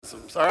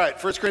baptisms. All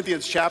right, 1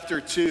 Corinthians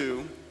chapter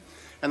 2.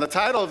 And the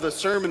title of the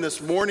sermon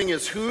this morning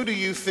is, Who Do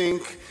You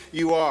Think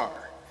You Are?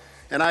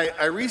 And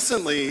I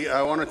recently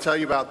want to tell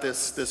you about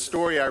this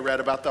story I read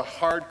about the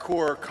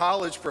hardcore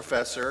college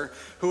professor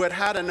who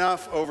had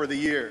enough over the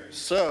years.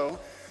 So,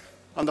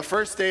 on the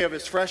first day of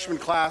his freshman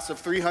class of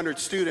 300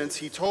 students,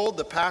 he told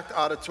the packed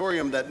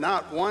auditorium that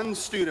not one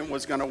student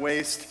was going to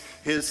waste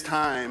his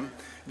time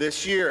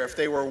this year. If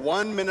they were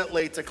 1 minute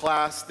late to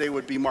class, they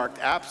would be marked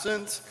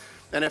absent.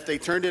 And if they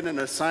turned in an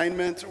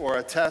assignment or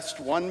a test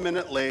 1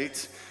 minute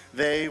late,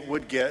 they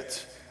would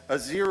get a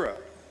 0.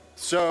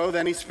 So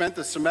then he spent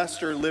the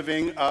semester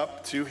living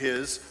up to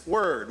his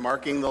word,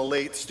 marking the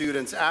late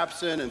students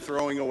absent and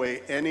throwing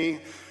away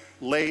any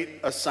late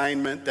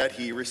assignment that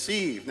he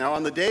received. Now,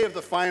 on the day of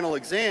the final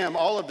exam,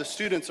 all of the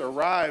students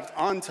arrived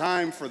on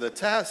time for the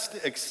test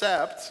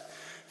except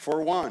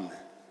for one.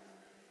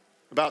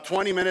 About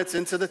 20 minutes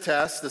into the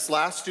test, this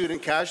last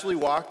student casually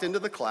walked into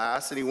the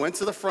class and he went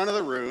to the front of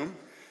the room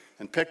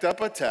and picked up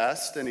a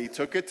test and he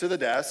took it to the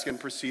desk and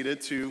proceeded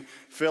to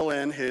fill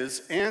in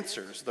his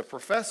answers. The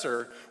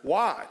professor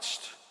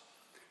watched,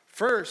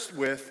 first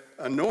with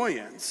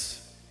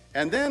annoyance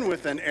and then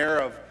with an air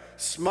of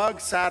smug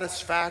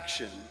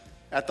satisfaction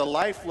at the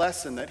life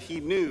lesson that he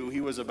knew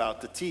he was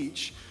about to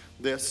teach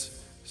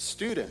this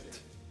student.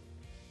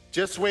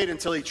 Just wait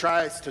until he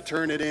tries to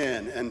turn it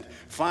in and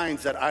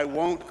finds that I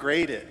won't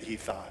grade it, he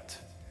thought.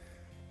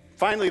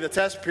 Finally, the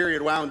test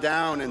period wound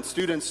down and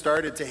students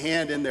started to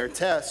hand in their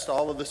tests.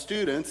 All of the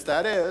students,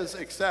 that is,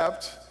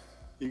 except,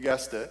 you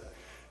guessed it,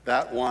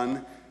 that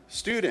one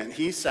student.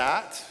 He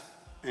sat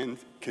and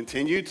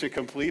continued to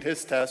complete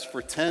his test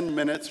for 10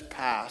 minutes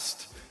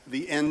past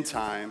the end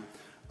time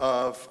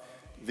of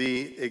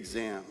the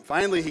exam.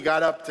 Finally, he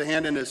got up to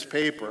hand in his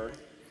paper.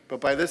 But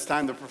by this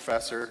time, the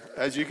professor,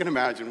 as you can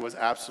imagine, was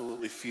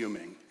absolutely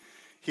fuming.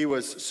 He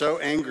was so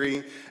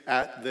angry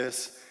at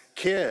this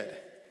kid.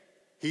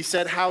 He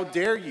said, "How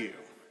dare you?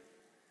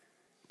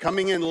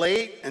 Coming in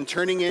late and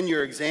turning in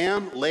your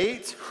exam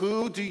late?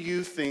 Who do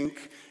you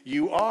think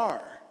you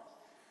are?"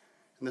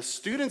 And the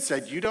student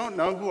said, "You don't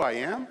know who I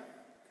am?"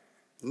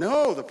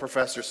 "No," the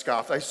professor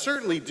scoffed. "I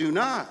certainly do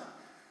not."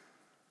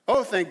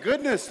 "Oh, thank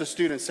goodness," the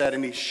student said,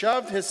 and he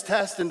shoved his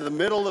test into the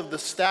middle of the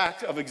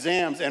stack of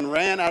exams and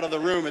ran out of the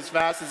room as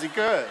fast as he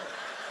could.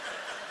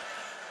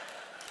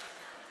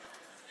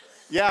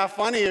 Yeah,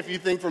 funny if you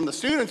think from the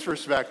student's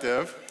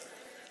perspective,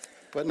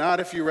 but not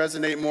if you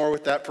resonate more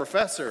with that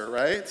professor,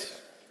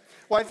 right?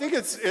 Well, I think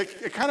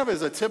it kind of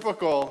is a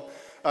typical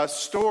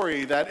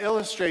story that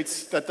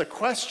illustrates that the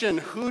question,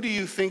 who do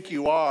you think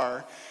you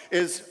are,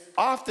 is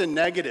often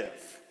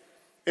negative,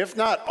 if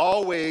not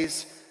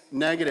always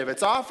negative.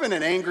 It's often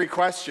an angry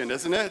question,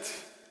 isn't it?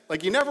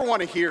 Like, you never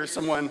want to hear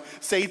someone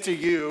say to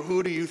you,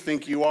 "Who do you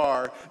think you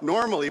are?"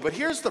 normally. But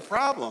here's the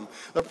problem.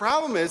 The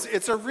problem is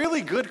it's a really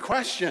good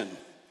question.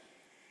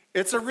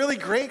 It's a really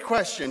great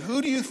question.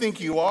 Who do you think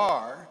you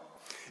are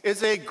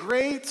is a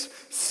great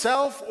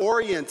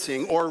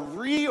self-orienting or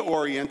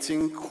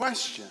reorienting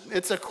question.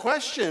 It's a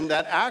question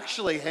that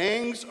actually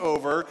hangs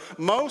over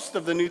most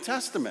of the New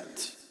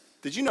Testament.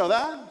 Did you know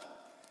that?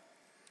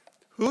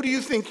 Who do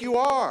you think you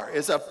are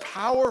is a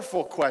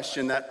powerful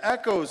question that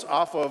echoes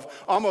off of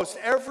almost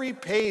every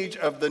page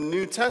of the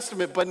New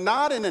Testament, but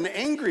not in an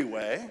angry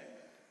way,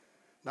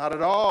 not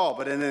at all,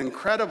 but in an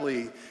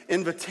incredibly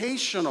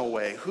invitational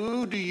way.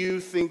 Who do you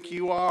think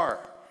you are?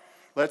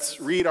 Let's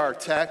read our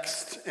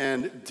text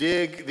and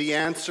dig the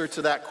answer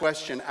to that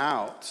question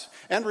out.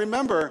 And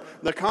remember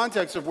the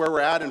context of where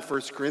we're at in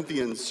 1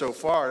 Corinthians so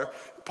far.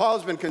 Paul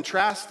has been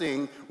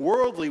contrasting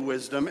worldly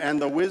wisdom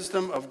and the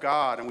wisdom of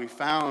God, and we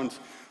found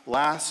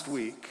last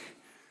week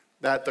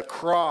that the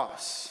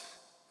cross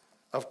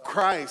of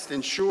Christ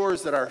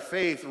ensures that our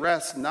faith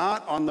rests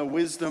not on the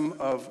wisdom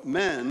of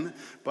men,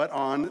 but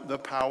on the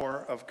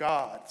power of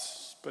God.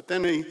 But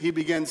then he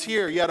begins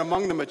here, yet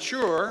among the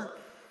mature,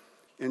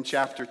 in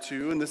chapter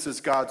 2, and this is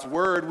God's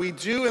word, we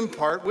do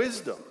impart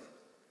wisdom.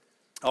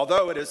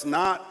 Although it is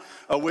not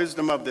a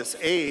wisdom of this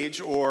age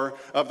or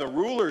of the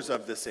rulers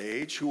of this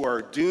age who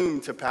are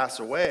doomed to pass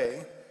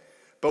away,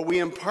 but we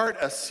impart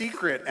a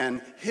secret and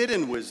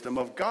hidden wisdom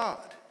of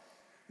God,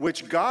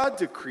 which God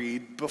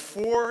decreed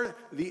before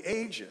the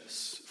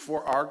ages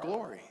for our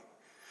glory.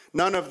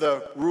 None of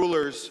the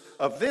rulers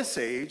of this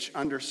age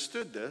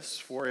understood this,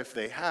 for if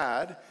they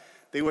had,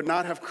 they would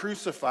not have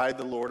crucified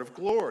the Lord of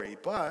glory.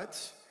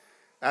 But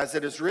as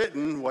it is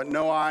written, what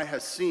no eye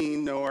has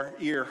seen, nor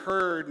ear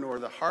heard, nor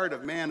the heart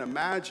of man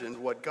imagined,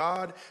 what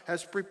God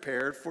has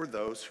prepared for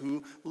those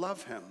who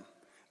love him.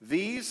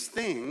 These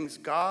things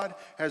God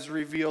has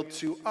revealed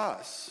to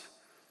us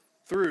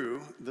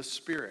through the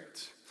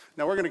Spirit.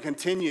 Now we're going to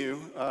continue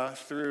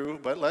through,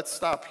 but let's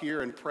stop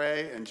here and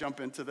pray and jump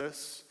into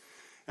this.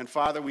 And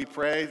Father, we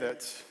pray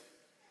that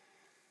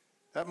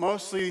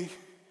mostly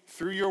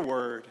through your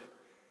word,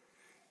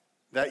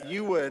 that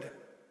you would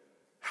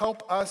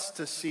help us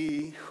to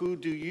see, who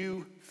do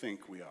you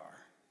think we are?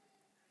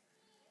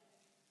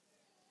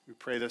 We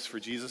pray this for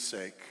Jesus'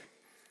 sake.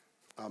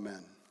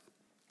 Amen.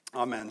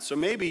 Amen. So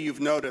maybe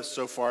you've noticed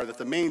so far that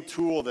the main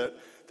tool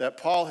that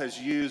Paul has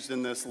used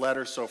in this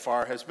letter so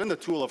far has been the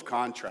tool of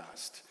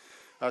contrast.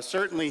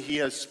 Certainly he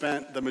has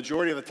spent the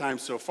majority of the time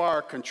so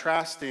far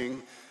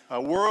contrasting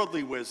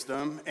worldly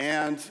wisdom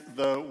and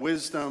the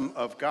wisdom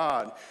of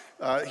God.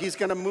 He's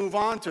going to move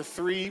on to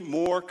three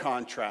more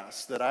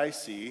contrasts that I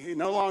see,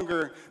 no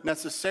longer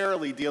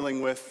necessarily dealing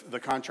with the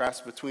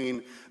contrast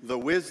between the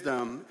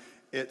wisdom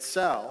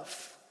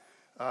itself.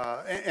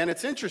 And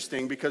it's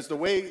interesting because the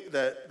way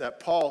that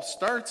Paul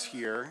starts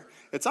here,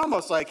 it's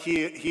almost like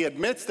he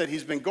admits that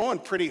he's been going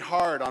pretty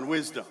hard on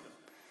wisdom,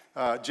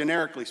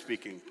 generically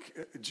speaking.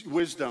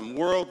 Wisdom,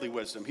 worldly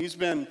wisdom. He's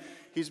been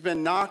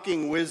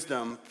knocking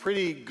wisdom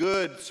pretty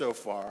good so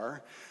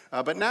far.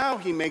 But now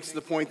he makes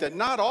the point that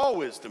not all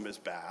wisdom is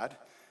bad.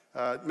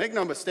 Make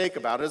no mistake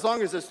about it. As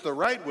long as it's the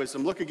right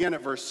wisdom, look again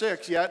at verse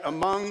 6. Yet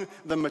among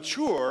the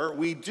mature,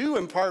 we do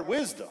impart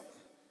wisdom.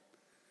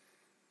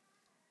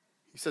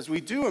 He says,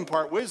 we do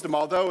impart wisdom,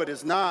 although it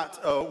is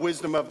not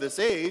wisdom of this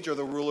age or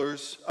the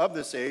rulers of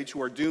this age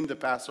who are doomed to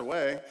pass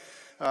away.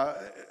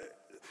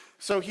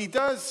 So he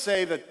does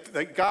say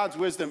that God's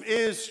wisdom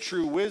is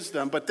true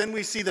wisdom, but then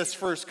we see this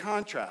first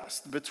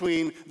contrast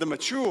between the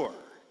mature.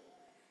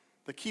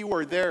 The key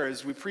word there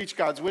is we preach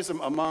God's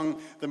wisdom among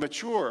the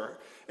mature.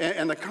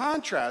 And the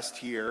contrast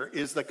here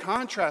is the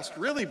contrast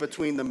really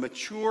between the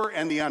mature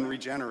and the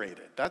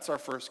unregenerated. That's our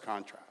first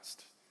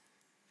contrast.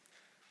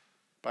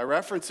 By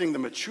referencing the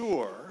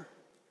mature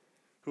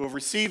who have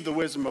received the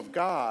wisdom of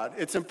God,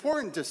 it's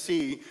important to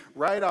see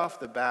right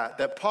off the bat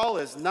that Paul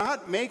is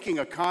not making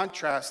a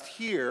contrast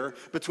here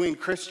between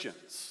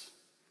Christians.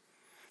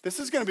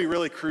 This is going to be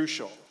really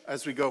crucial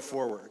as we go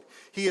forward.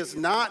 He is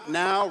not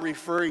now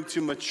referring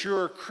to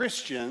mature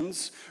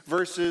Christians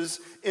versus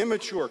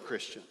immature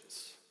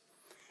Christians.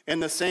 In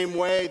the same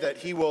way that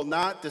he will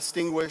not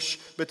distinguish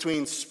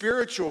between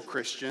spiritual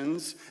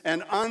Christians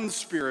and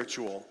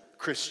unspiritual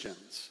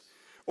Christians,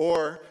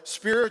 or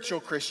spiritual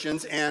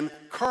Christians and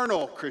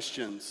carnal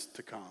Christians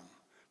to come.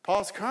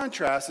 Paul's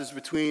contrast is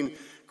between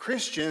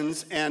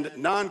Christians and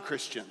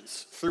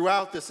non-Christians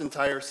throughout this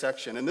entire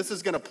section. And this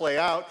is going to play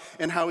out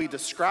in how he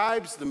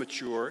describes the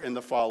mature in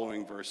the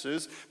following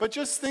verses. But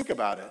just think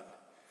about it.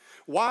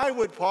 Why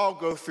would Paul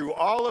go through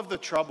all of the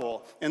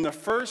trouble in the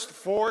first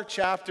 4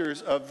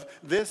 chapters of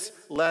this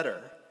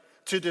letter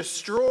to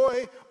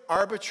destroy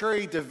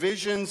arbitrary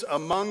divisions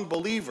among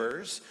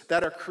believers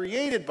that are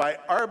created by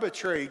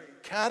arbitrary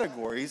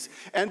categories,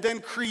 and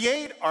then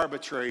create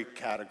arbitrary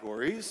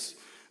categories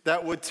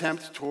that would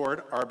tempt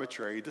toward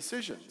arbitrary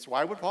decisions?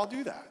 Why would Paul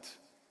do that?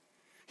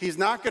 He's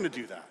not going to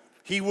do that.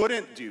 He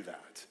wouldn't do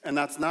that. And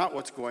that's not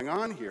what's going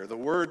on here. The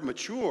word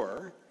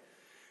mature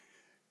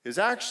is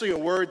actually a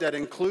word that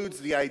includes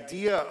the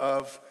idea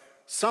of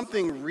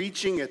something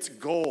reaching its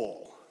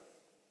goal,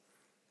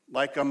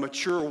 like a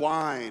mature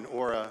wine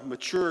or a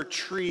mature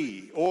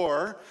tree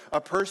or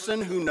a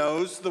person who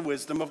knows the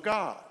wisdom of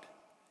God.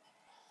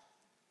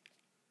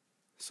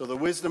 So the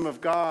wisdom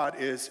of God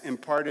is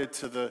imparted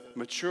to the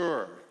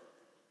mature,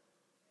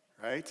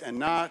 right? And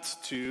not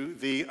to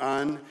the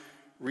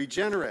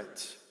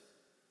unregenerate.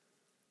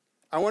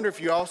 I wonder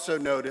if you also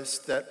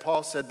noticed that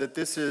Paul said that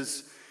this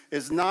is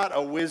not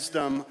a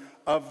wisdom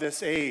of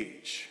this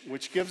age,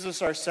 which gives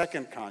us our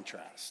second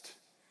contrast.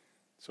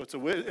 So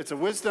it's a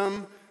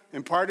wisdom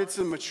imparted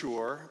to the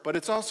mature, but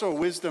it's also a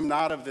wisdom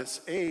not of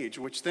this age,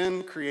 which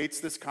then creates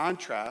this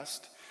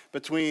contrast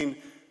between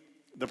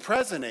the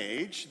present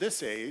age,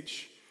 this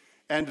age,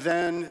 and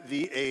then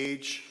the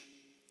age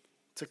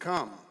to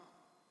come.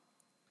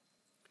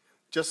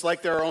 Just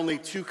like there are only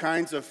 2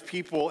 kinds of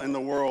people in the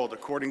world,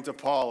 according to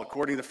Paul,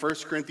 according to 1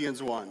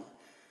 Corinthians 1,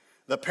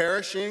 the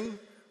perishing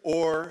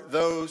or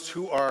those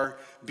who are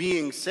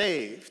being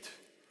saved,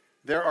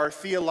 there are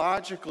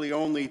theologically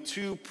only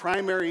 2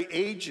 primary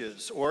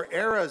ages or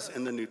eras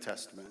in the New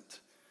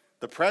Testament.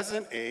 The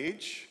present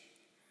age,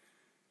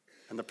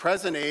 and the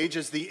present age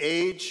is the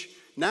age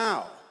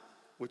now,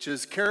 which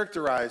is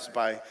characterized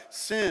by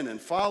sin and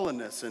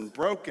fallenness and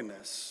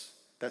brokenness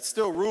that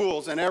still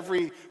rules in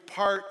every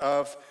part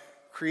of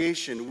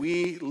creation.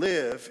 We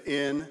live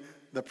in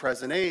the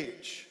present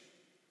age.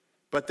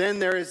 But then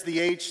there is the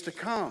age to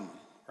come,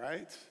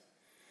 right?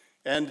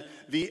 And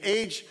the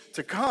age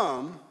to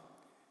come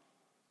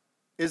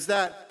is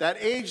that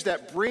age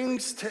that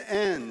brings to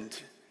end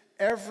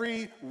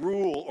every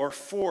rule or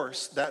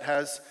force that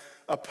has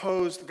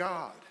opposed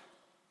God.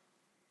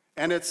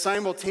 And it's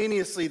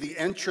simultaneously the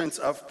entrance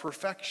of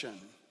perfection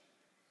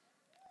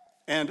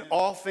and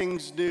all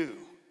things new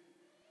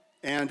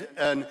and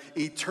an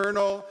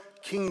eternal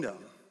kingdom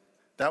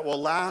that will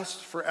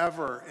last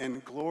forever in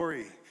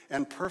glory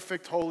and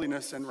perfect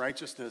holiness and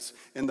righteousness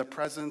in the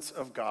presence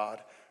of God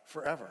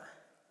forever.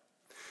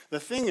 The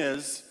thing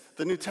is,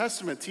 the New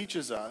Testament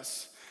teaches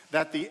us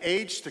that the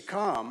age to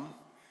come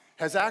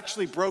has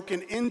actually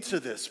broken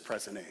into this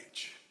present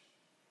age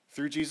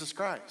through Jesus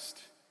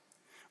Christ.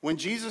 When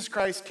Jesus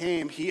Christ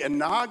came, he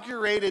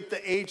inaugurated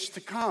the age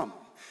to come,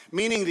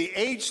 meaning the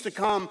age to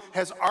come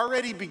has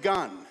already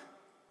begun.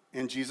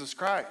 in Jesus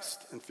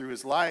Christ and through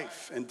his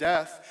life and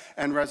death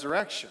and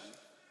resurrection.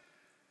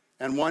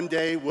 And one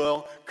day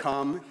will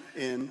come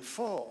in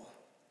full.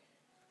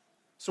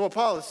 So what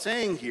Paul is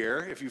saying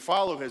here, if you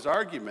follow his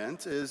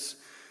argument, is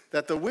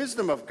that the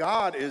wisdom of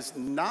God is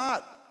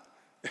not,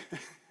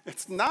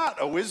 it's not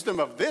a wisdom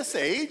of this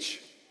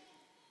age,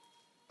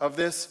 of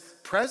this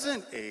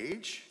present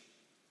age,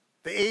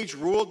 the age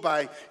ruled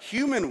by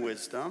human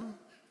wisdom.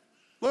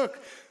 Look,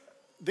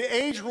 the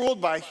age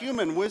ruled by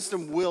human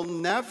wisdom will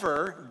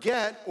never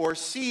get or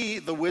see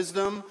the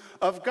wisdom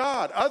of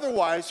God.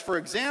 Otherwise, for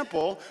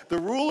example, the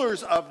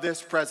rulers of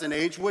this present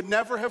age would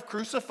never have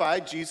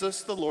crucified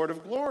Jesus, the Lord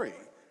of glory.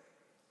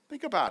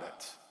 Think about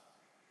it.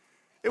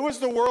 It was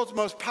the world's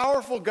most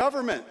powerful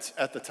government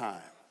at the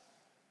time.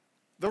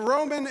 The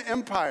Roman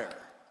Empire,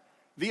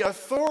 the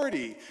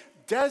authority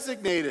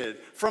designated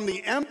from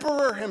the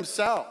emperor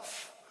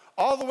himself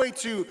all the way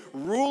to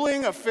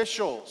ruling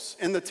officials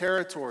in the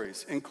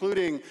territories,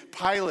 including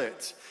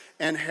Pilate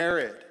and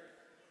Herod.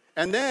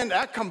 And then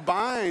that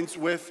combines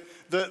with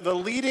the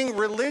leading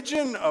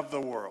religion of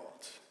the world.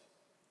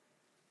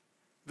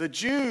 The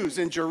Jews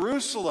in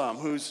Jerusalem,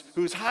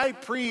 whose high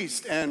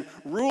priest and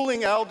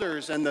ruling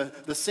elders and the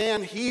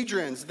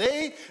Sanhedrins,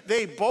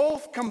 they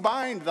both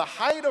combined the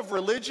height of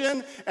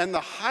religion and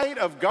the height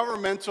of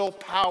governmental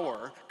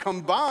power,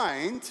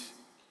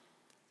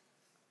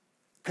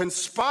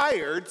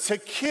 conspired to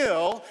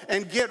kill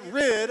and get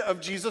rid of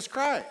Jesus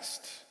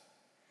Christ,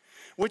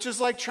 which is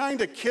like trying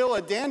to kill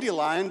a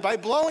dandelion by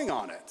blowing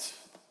on it.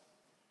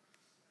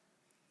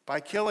 By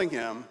killing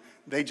him,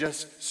 they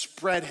just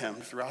spread him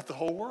throughout the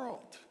whole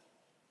world.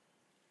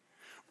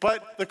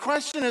 But the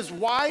question is,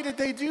 why did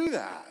they do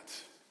that?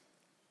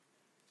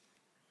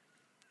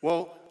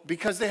 Well,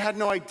 because they had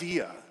no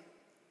idea.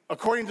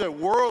 According to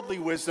worldly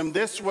wisdom,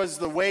 this was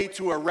the way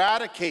to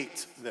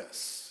eradicate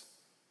this.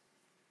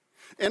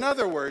 In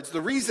other words,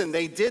 the reason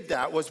they did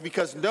that was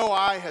because no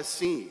eye has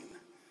seen,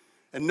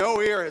 and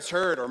no ear has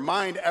heard, or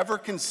mind ever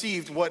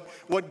conceived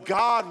what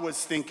God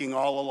was thinking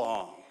all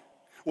along,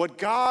 what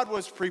God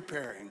was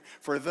preparing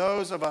for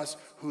those of us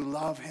who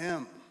love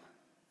him.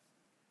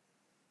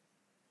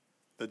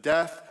 The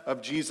death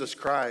of Jesus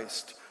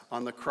Christ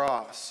on the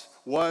cross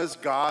was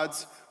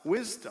God's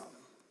wisdom,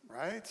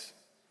 right?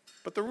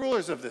 But the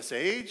rulers of this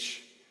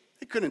age,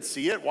 they couldn't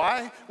see it.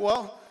 Why?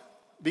 Well,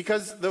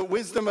 because the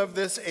wisdom of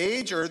this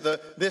age, or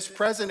this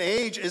present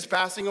age, is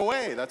passing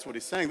away. That's what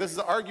he's saying. This is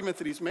the argument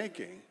that he's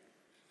making.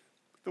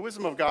 The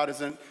wisdom of God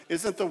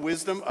isn't the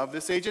wisdom of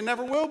this age, and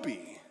never will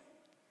be.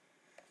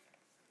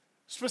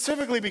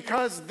 Specifically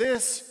because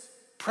this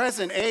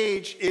present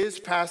age is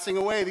passing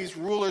away. These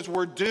rulers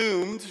were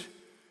doomed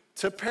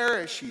to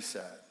perish, he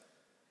said.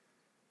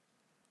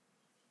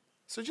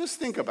 So just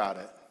think about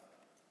it.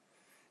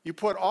 You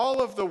put all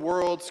of the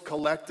world's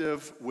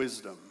collective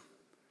wisdom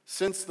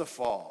since the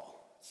fall,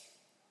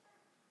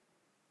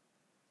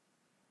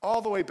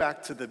 all the way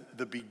back to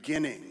the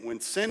beginning, when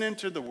sin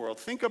entered the world.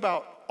 Think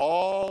about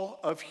all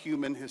of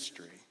human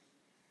history,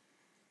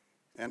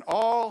 and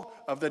all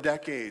of the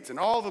decades, and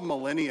all the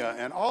millennia,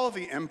 and all of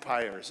the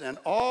empires, and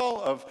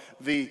all of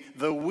the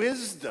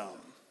wisdom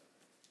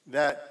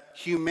that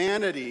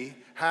humanity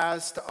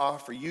has to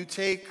offer. You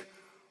take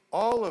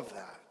all of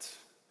that,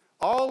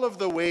 all of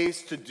the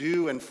ways to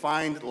do and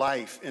find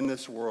life in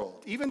this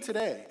world, even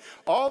today,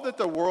 all that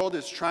the world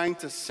is trying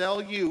to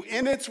sell you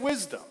in its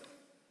wisdom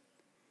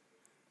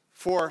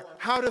for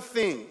how to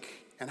think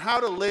and how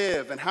to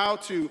live and how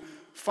to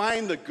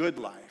find the good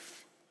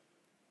life.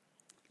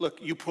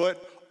 Look, you put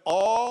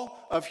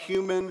all of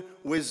human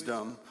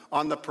wisdom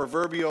on the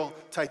proverbial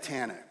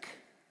Titanic,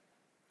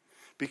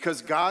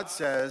 because God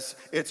says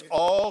it's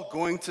all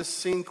going to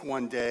sink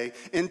one day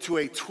into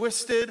a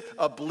twisted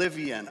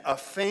oblivion, a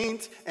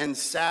faint and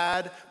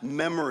sad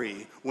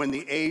memory when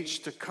the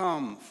age to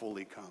come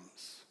fully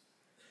comes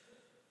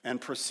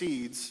and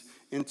proceeds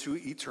into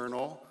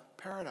eternal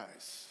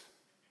paradise.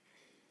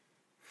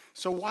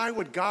 So why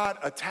would God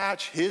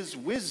attach his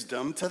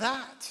wisdom to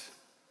that?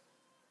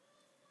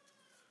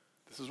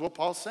 This is what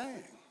Paul's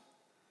saying.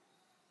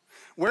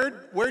 Where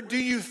do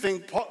you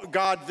think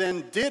God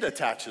then did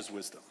attach his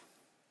wisdom?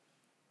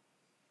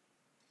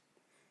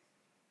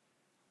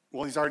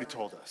 Well, he's already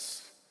told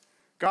us.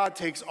 God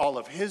takes all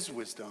of his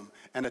wisdom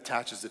and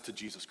attaches it to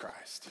Jesus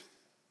Christ.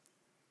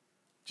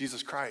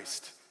 Jesus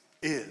Christ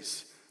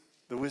is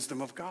the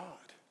wisdom of God.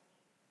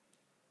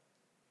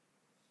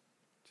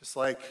 Just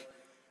like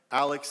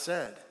Alex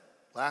said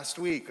last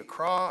week, a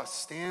cross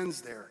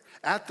stands there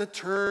at the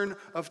turn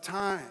of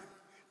time.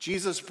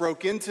 Jesus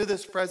broke into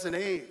this present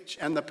age,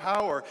 and the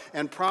power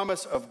and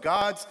promise of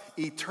God's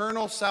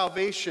eternal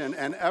salvation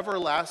and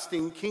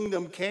everlasting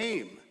kingdom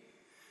came.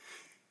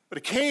 But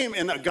it came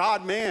in a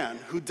God-man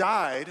who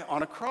died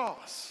on a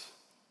cross.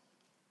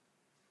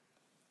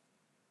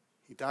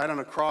 He died on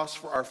a cross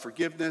for our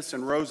forgiveness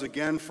and rose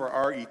again for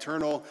our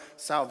eternal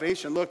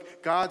salvation.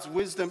 Look, God's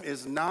wisdom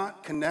is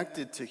not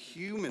connected to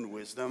human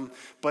wisdom,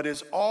 but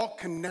is all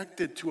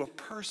connected to a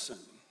person.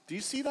 Do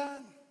you see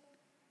that?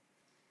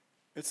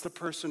 It's the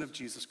person of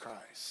Jesus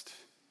Christ,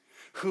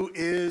 who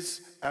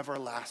is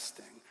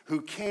everlasting,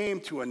 who came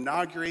to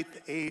inaugurate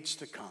the age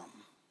to come.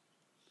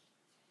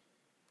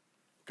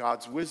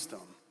 God's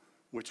wisdom,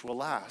 which will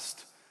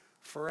last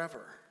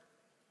forever.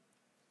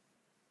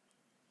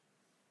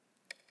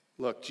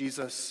 Look,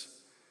 Jesus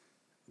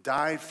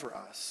died for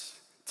us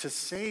to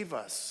save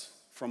us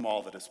from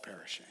all that is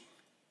perishing,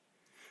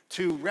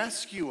 to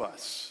rescue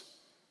us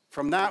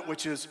from that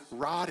which is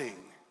rotting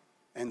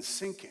and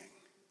sinking.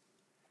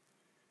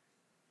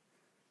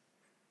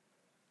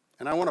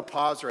 And I want to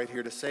pause right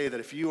here to say that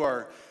if you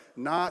are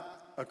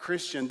not a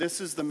Christian,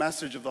 this is the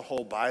message of the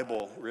whole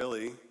Bible,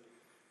 really.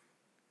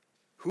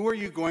 Who are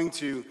you going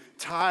to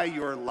tie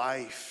your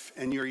life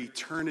and your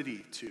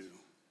eternity to?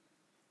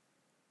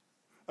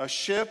 A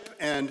ship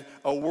and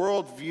a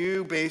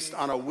worldview based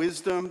on a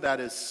wisdom that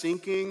is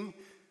sinking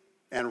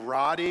and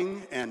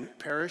rotting and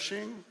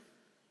perishing?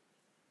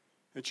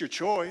 It's your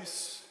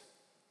choice.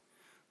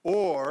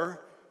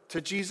 Or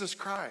to Jesus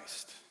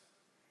Christ,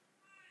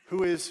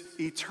 who is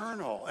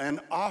eternal and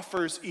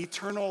offers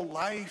eternal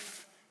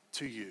life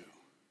to you.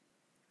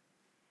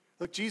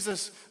 Look,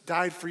 Jesus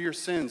died for your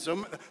sins.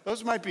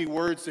 Those might be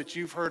words that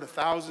you've heard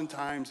 1,000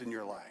 times in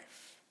your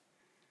life.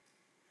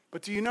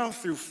 But do you know,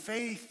 through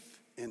faith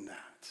in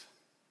that,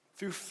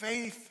 through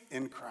faith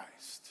in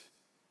Christ,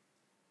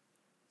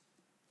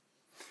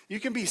 you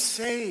can be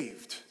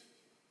saved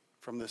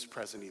from this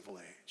present evil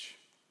age.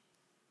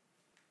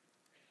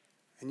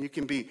 And you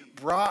can be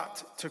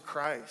brought to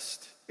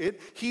Christ.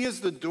 He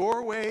is the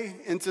doorway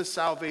into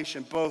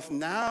salvation, both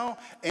now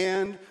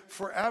and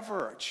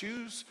forever.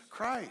 Choose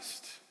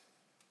Christ.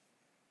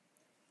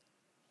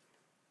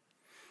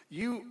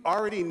 You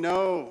already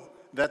know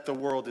that the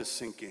world is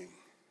sinking.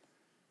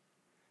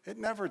 It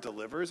never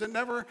delivers. It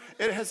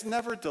has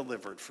never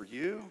delivered for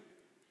you.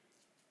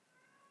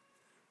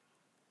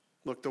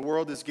 Look, the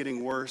world is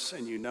getting worse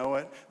and you know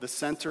it. The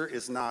center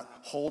is not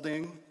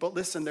holding. But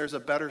listen, there's a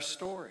better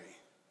story.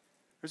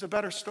 There's a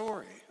better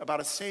story about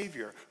a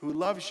Savior who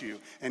loves you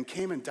and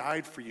came and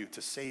died for you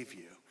to save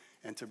you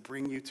and to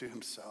bring you to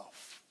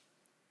himself.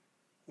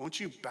 Won't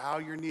you bow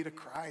your knee to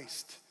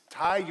Christ?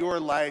 Tie your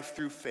life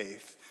through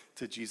faith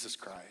to Jesus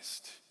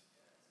Christ.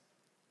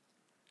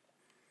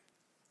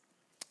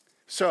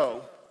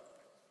 So,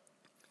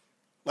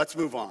 let's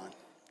move on.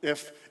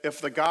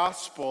 If the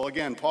gospel,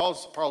 again,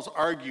 Paul's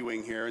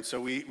arguing here, and so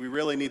we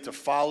really need to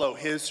follow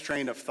his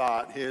train of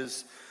thought,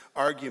 his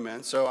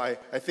argument. So I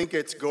think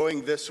it's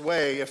going this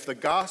way. If the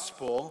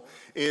gospel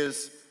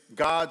is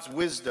God's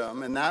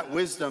wisdom, and that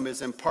wisdom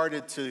is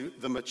imparted to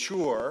the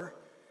mature,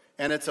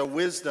 and it's a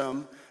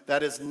wisdom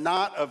that is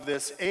not of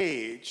this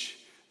age,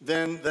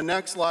 then the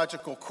next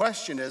logical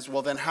question is,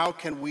 well, then how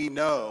can we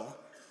know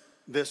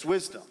this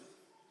wisdom?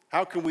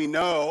 How can we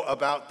know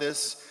about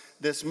this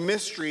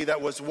mystery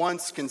that was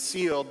once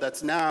concealed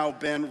that's now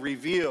been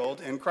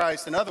revealed in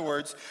Christ? In other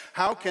words,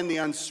 how can the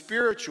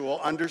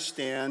unspiritual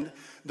understand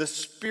the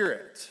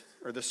Spirit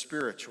or the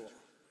spiritual?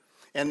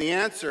 And the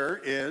answer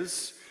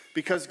is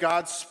because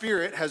God's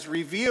Spirit has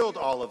revealed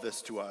all of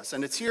this to us.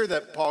 And it's here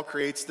that Paul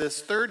creates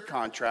this third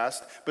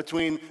contrast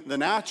between the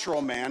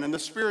natural man and the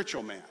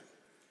spiritual man.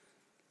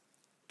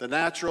 The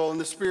natural and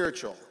the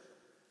spiritual.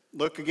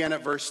 Look again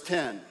at verse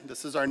 10.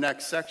 This is our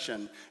next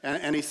section.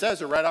 And he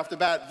says it right off the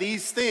bat.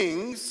 These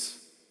things,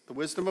 the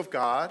wisdom of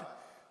God,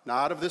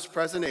 not of this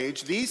present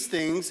age, these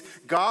things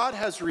God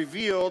has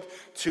revealed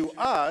to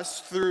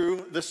us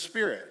through the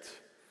Spirit.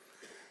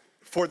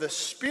 For the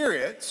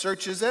Spirit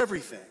searches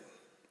everything,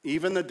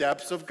 even the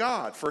depths of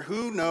God. For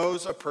who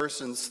knows a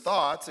person's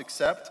thoughts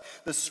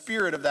except the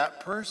spirit of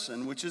that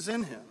person which is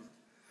in him?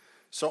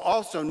 So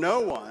also no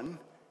one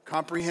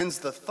comprehends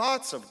the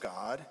thoughts of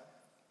God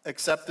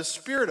except the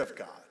Spirit of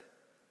God.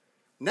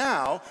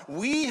 Now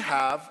we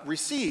have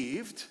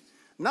received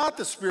not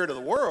the spirit of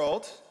the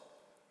world,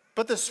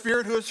 but the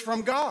Spirit who is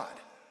from God,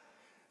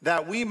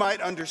 that we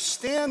might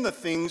understand the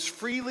things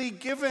freely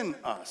given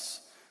us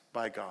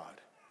by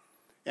God.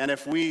 And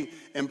if we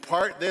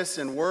impart this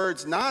in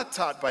words not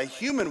taught by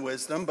human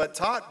wisdom, but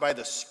taught by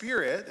the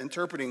Spirit,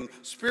 interpreting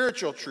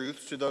spiritual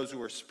truths to those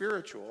who are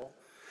spiritual,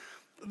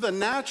 the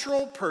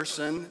natural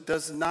person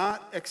does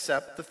not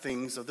accept the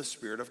things of the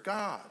Spirit of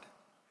God.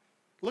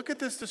 Look at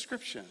this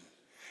description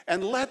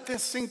and let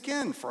this sink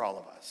in for all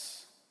of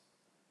us.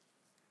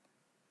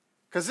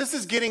 Because this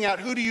is getting at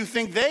who do you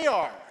think they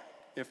are?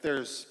 If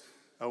there's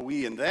a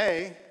we and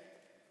they,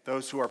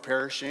 those who are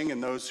perishing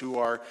and those who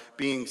are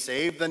being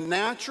saved, the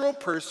natural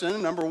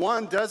person, number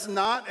one, does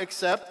not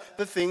accept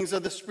the things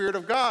of the Spirit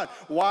of God.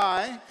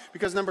 Why?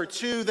 Because number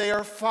two, they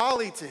are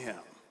folly to him.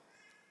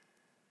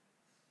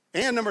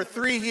 And number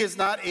three, he is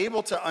not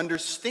able to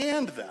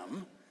understand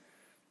them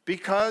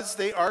because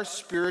they are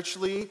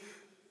spiritually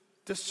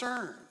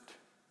discerned.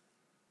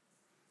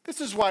 This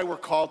is why we're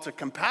called to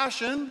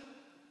compassion.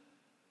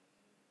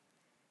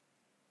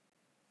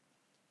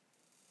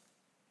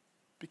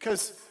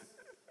 Because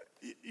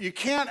you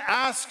can't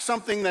ask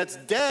something that's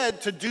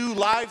dead to do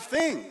live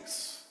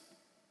things.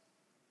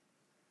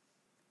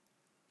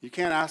 You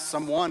can't ask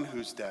someone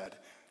who's dead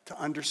to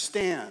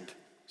understand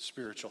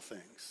spiritual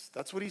things.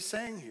 That's what he's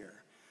saying here.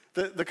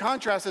 The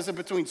contrast isn't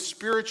between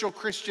spiritual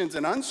Christians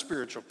and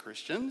unspiritual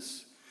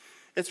Christians.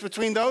 It's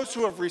between those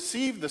who have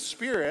received the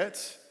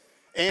Spirit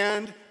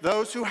and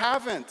those who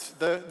haven't,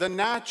 the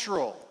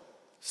natural,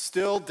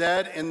 still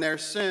dead in their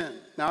sin.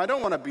 Now, I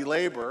don't want to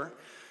belabor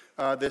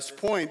this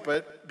point,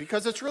 but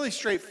because it's really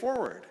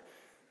straightforward.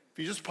 If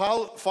you just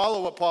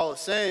follow what Paul is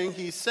saying,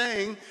 he's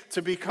saying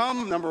to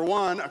become, number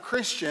one, a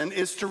Christian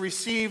is to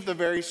receive the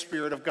very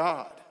Spirit of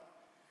God.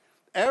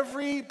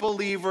 Every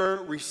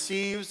believer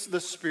receives the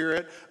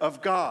Spirit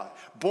of God.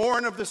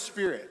 Born of the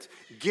Spirit,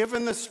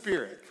 given the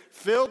Spirit,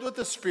 filled with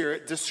the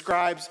Spirit,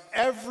 describes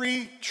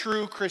every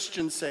true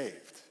Christian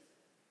saved.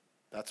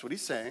 That's what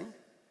he's saying.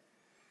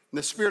 And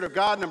the Spirit of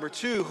God, number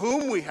two,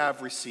 whom we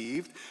have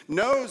received,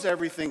 knows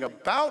everything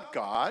about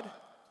God,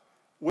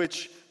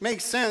 which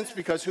makes sense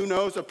because who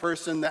knows a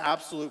person the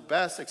absolute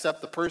best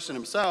except the person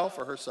himself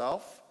or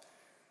herself?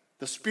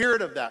 The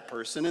Spirit of that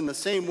person. In the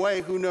same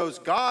way, who knows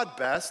God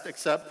best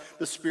except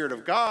the Spirit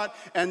of God?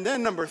 And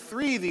then number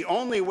three, the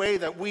only way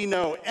that we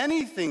know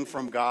anything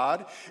from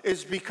God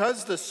is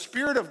because the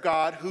Spirit of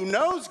God who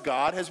knows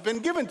God has been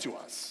given to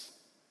us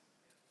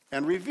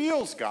and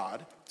reveals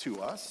God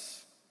to us.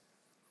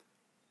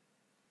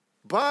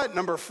 But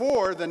number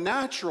four, the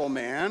natural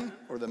man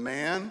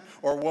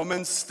or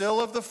woman still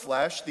of the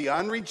flesh, the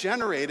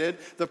unregenerated,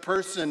 the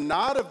person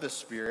not of the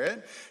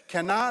Spirit,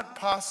 cannot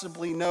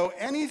possibly know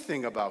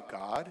anything about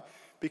God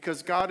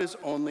because God is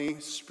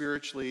only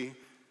spiritually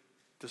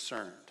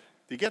discerned.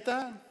 Do you get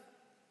that?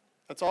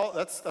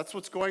 That's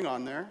what's going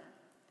on there.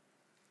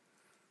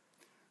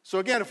 So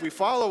again, if we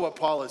follow what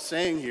Paul is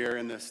saying here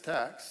in this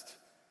text,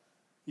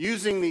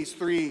 using these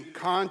three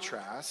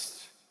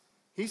contrasts,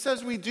 he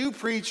says we do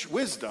preach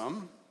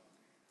wisdom.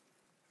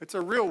 It's a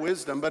real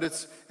wisdom, but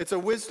it's a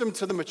wisdom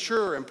to the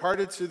mature,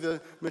 imparted to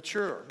the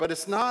mature. But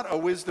it's not a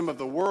wisdom of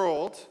the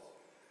world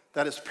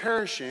that is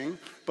perishing,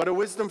 but a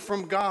wisdom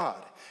from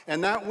God.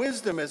 And that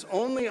wisdom is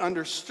only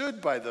understood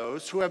by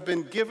those who have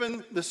been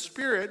given the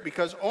Spirit,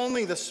 because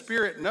only the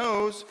Spirit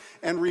knows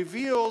and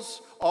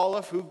reveals all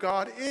of who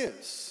God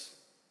is.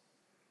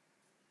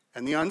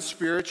 And the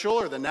unspiritual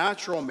or the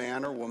natural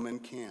man or woman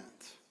can't.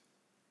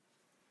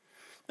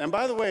 And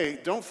by the way,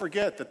 don't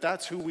forget that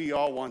that's who we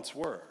all once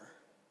were.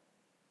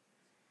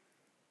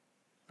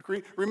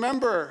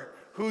 Remember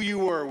who you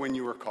were when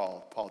you were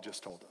called, Paul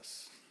just told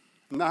us.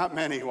 Not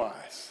many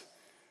wise,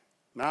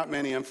 not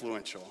many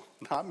influential,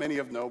 not many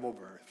of noble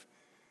birth.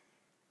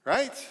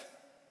 Right?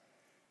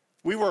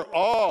 We were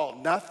all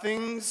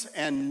nothings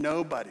and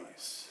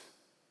nobodies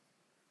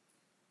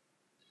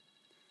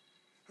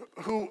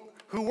who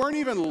weren't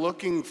even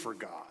looking for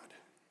God.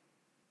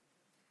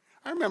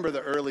 I remember the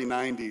early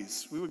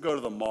 90s. We would go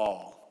to the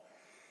mall,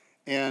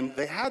 and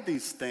they had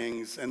these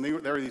things, and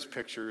there were these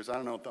pictures. I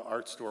don't know what the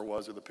art store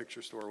was or the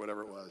picture store or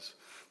whatever it was.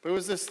 But it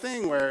was this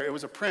thing where it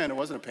was a print. It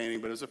wasn't a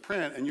painting, but it was a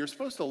print, and you're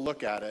supposed to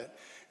look at it,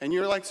 and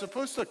you're like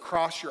supposed to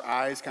cross your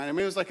eyes kind of. I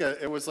mean,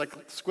 it was like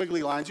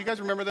squiggly lines. You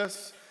guys remember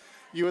this?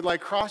 You would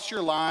like cross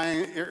your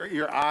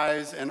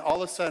eyes, and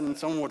all of a sudden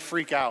someone would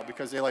freak out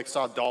because they like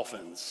saw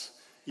dolphins,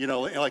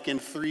 like in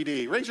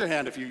 3D. Raise your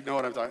hand if you know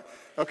what I'm talking.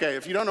 Okay,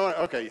 if you don't know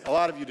okay, a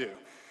lot of you do.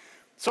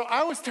 So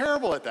I was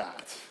terrible at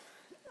that,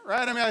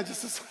 right? I mean, I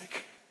just was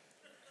like,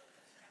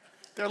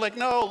 they're like,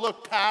 no,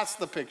 look past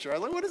the picture.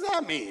 I'm like, what does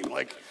that mean?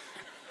 Like,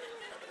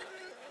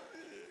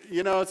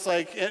 it's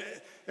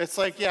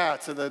like, yeah,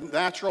 to the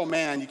natural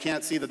man, you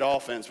can't see the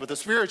dolphins, but the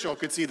spiritual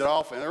could see the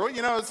dolphin. Or,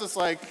 it's just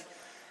like,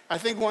 I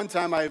think one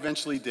time I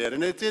eventually did,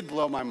 and it did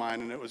blow my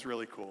mind, and it was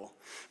really cool.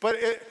 But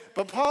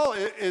Paul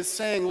is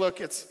saying,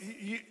 look,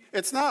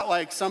 it's not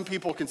like some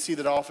people can see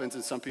the dolphins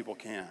and some people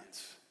can't.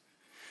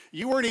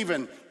 You weren't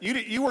even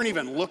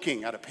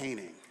looking at a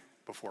painting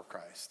before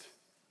Christ.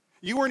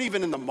 You weren't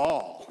even in the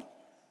mall.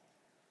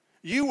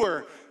 You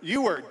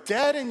were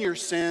dead in your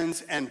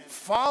sins and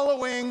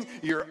following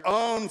your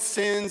own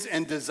sins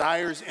and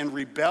desires in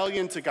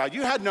rebellion to God.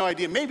 You had no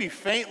idea, maybe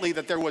faintly,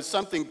 that there was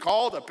something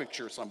called a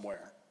picture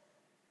somewhere.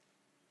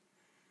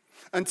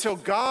 Until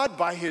God,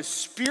 by his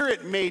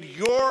Spirit, made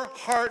your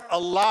heart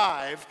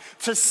alive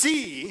to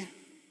see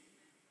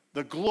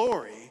the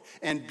glory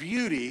and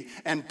beauty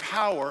and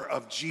power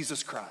of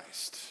Jesus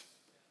Christ.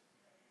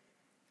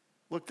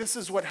 Look, this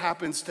is what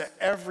happens to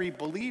every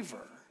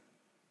believer.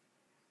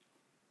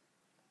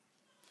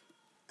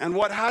 And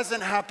what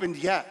hasn't happened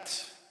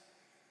yet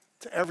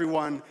to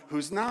everyone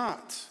who's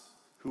not,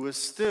 who is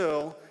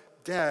still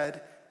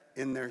dead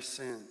in their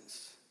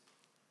sins.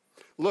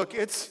 Look,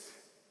 it's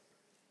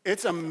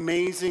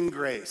amazing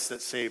grace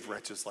that saved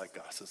wretches like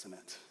us, isn't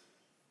it?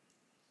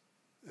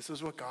 This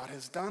is what God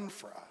has done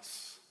for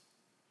us.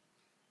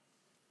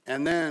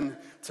 And then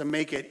to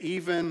make it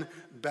even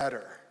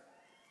better,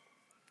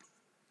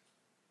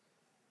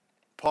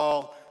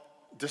 Paul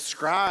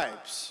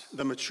describes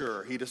the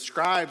mature. He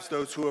describes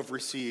those who have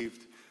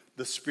received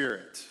the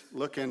Spirit.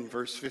 Look in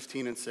verse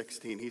 15 and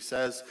 16. He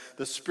says,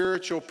 the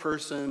spiritual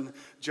person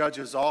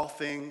judges all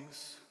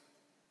things.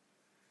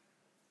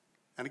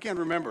 And again,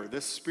 remember,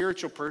 this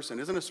spiritual person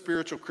isn't a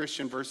spiritual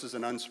Christian versus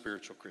an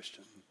unspiritual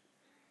Christian.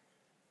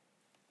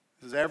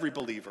 This is every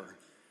believer.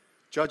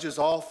 Judges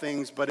all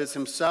things, but is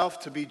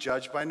himself to be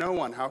judged by no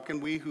one. How can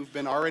we who've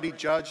been already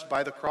judged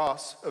by the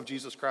cross of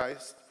Jesus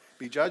Christ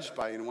be judged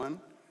by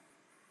anyone?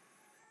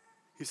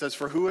 He says,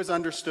 for who has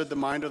understood the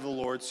mind of the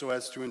Lord so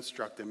as to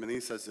instruct him? And he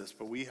says this,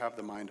 but we have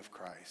the mind of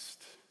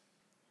Christ.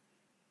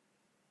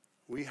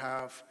 We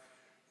have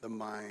the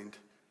mind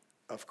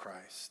of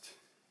Christ.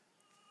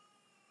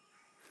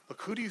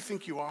 Look, who do you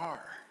think you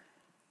are?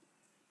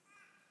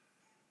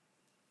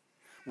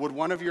 Would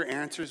one of your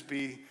answers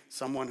be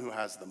someone who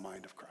has the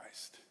mind of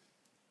Christ?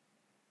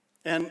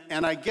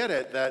 And I get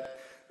it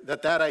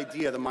that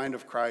idea, the mind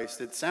of Christ,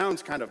 it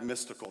sounds kind of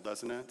mystical,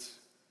 doesn't it?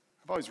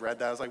 I've always read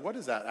that. I was like, what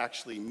does that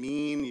actually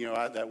mean?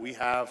 That we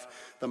have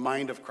the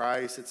mind of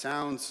Christ. It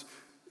sounds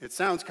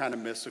kind of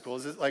mystical.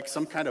 Is it like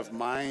some kind of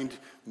mind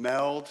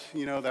meld?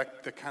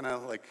 That kind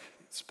of like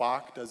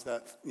Spock does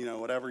that,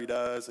 whatever he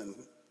does,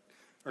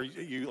 or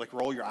you like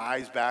roll your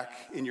eyes back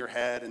in your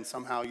head and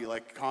somehow you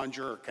like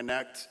conjure or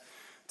connect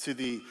to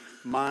the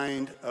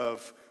mind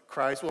of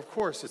Christ. Well, of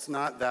course, it's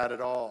not that at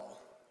all.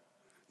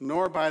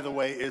 Nor, by the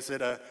way, is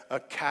it a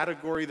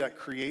category that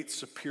creates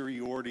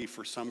superiority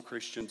for some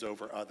Christians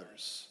over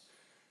others,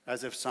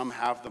 as if some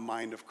have the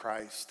mind of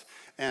Christ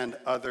and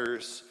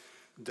others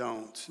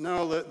don't.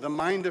 No, the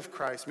mind of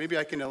Christ, maybe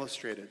I can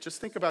illustrate it. Just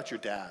think about your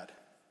dad,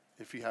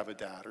 if you have a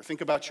dad, or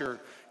think about your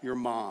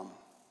mom.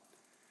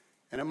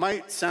 And it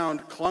might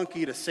sound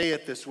clunky to say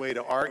it this way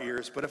to our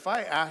ears, but if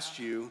I asked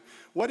you,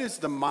 what is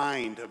the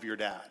mind of your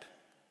dad?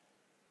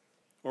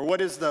 Or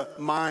what is the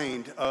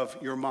mind of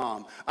your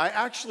mom? I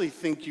actually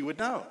think you would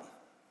know.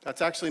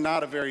 That's actually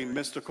not a very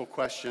mystical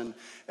question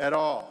at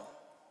all.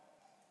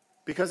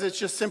 Because it's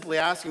just simply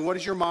asking, what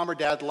is your mom or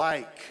dad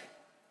like?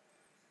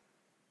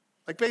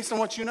 Like based on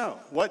what you know.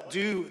 What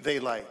do they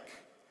like?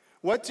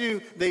 What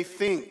do they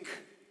think?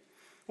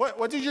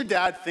 What does your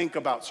dad think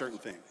about certain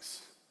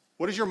things?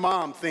 What does your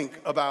mom think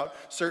about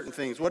certain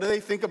things? What do they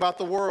think about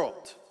the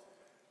world?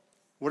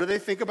 What do they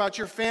think about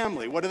your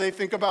family? What do they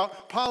think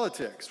about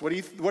politics? What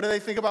do they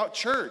think about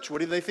church?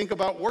 What do they think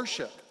about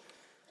worship?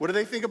 What do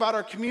they think about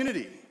our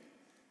community?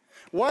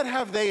 What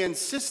have they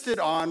insisted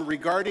on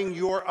regarding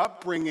your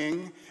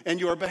upbringing and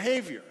your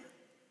behavior?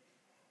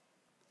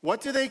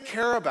 What do they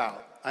care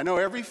about? I know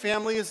every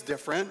family is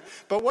different,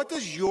 but what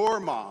does your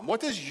mom, what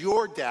does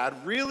your dad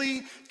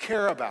really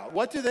care about?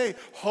 What do they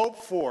hope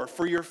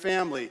for your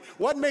family?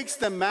 What makes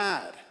them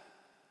mad?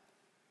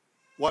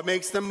 What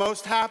makes them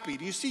most happy?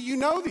 Do you see, you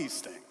know these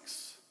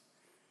things.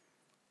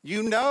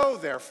 You know,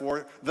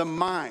 therefore, the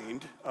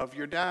mind of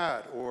your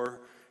dad or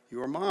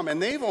your mom. And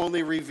they've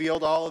only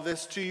revealed all of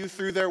this to you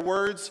through their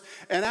words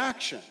and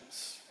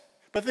actions.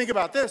 But think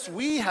about this.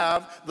 We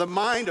have the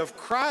mind of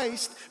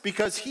Christ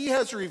because he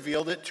has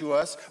revealed it to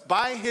us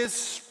by his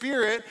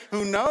Spirit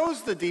who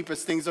knows the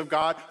deepest things of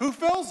God, who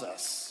fills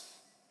us,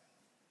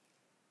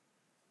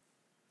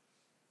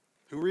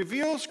 who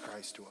reveals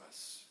Christ to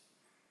us.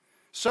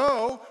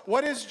 So,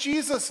 what is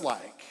Jesus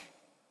like?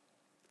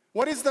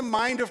 What is the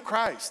mind of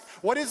Christ?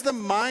 What is the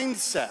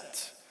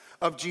mindset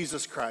of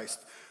Jesus Christ?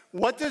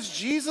 What does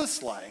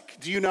Jesus like?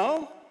 Do you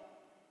know?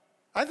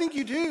 I think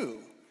you do.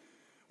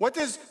 What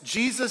does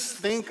Jesus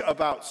think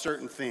about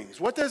certain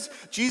things? What does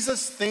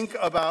Jesus think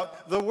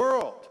about the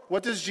world?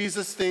 What does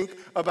Jesus think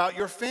about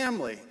your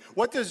family?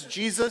 What does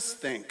Jesus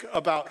think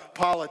about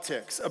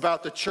politics,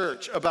 about the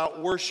church, about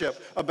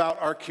worship,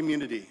 about our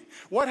community?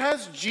 What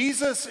has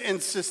Jesus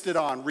insisted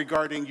on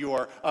regarding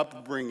your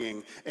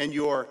upbringing and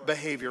your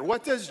behavior?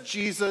 What does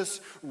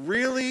Jesus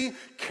really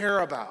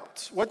care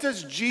about? What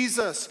does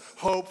Jesus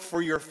hope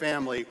for your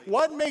family?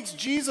 What makes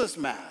Jesus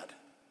mad?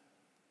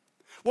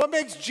 What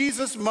makes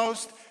Jesus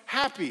most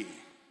happy?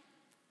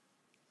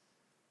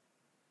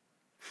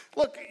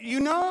 Look, you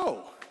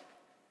know.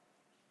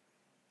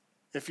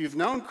 If you've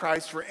known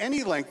Christ for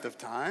any length of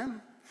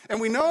time, and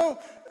we know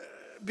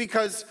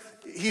because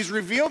he's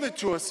revealed it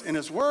to us in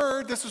his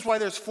word. This is why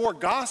there's 4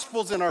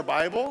 gospels in our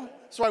Bible.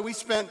 That's why we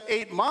spent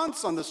 8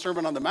 months on the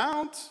Sermon on the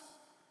Mount.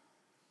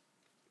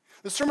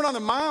 The Sermon on the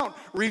Mount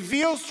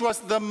reveals to us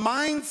the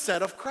mindset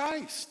of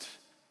Christ.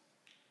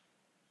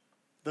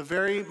 The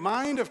very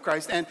mind of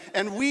Christ.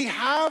 And we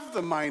have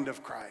the mind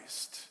of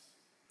Christ.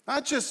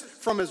 Not just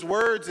from his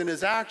words and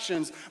his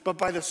actions, but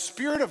by the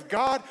Spirit of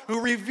God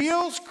who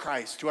reveals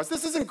Christ to us.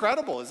 This is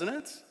incredible, isn't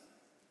it?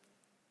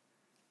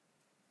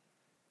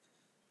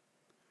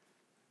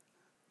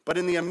 But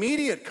in the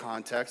immediate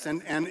context,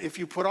 and if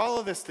you put all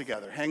of this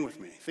together, hang with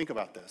me, think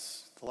about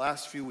this, the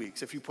last few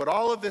weeks. If you put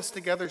all of this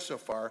together so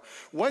far,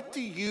 what do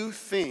you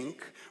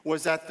think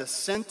was at the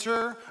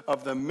center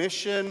of the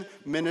mission,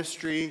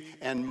 ministry,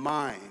 and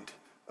mind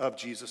of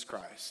Jesus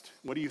Christ?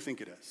 What do you think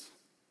it is?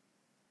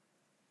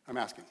 I'm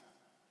asking.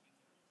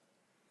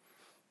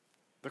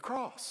 The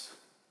cross.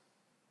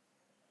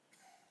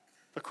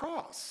 The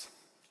cross.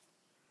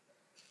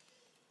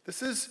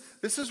 This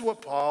is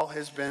what Paul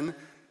has been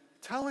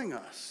telling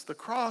us. The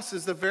cross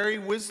is the very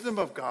wisdom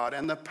of God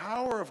and the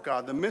power of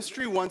God. The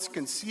mystery once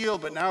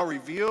concealed but now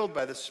revealed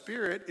by the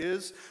Spirit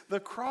is the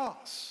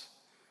cross.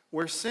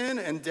 where sin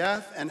and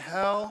death and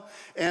hell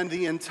and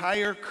the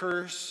entire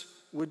curse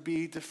would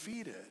be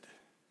defeated.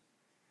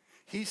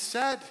 He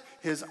set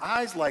his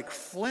eyes like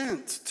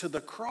flint to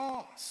the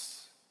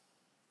cross.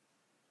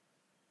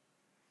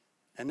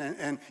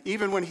 And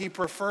even when he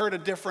preferred a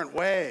different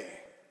way,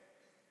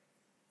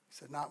 he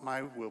said, not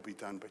my will be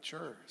done, but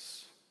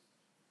yours.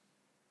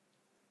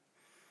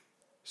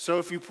 So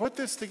if you put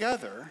this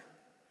together,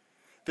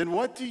 then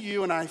what do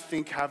you and I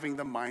think having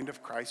the mind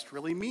of Christ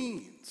really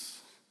means?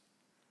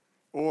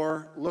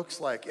 Or looks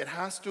like? It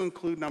has to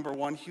include, number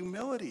one,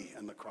 humility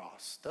in the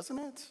cross, doesn't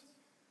it?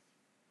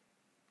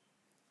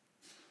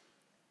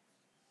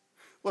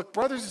 Look,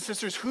 brothers and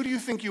sisters, who do you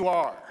think you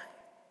are?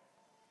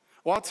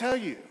 Well, I'll tell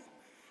you,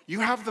 you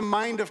have the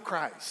mind of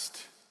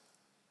Christ.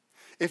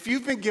 If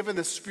you've been given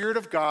the Spirit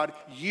of God,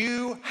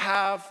 you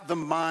have the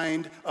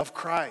mind of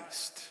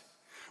Christ,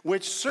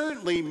 which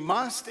certainly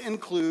must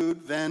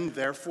include then,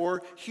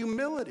 therefore,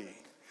 humility.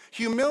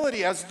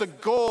 Humility as the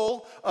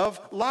goal of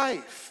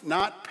life,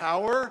 not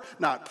power,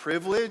 not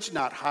privilege,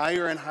 not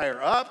higher and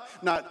higher up,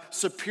 not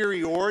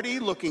superiority,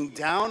 looking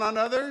down on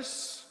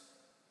others.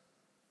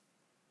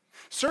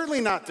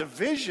 Certainly not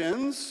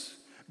divisions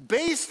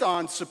based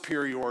on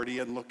superiority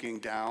and looking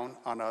down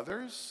on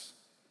others.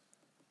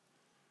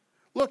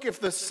 Look, if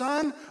the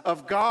Son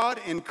of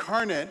God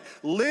incarnate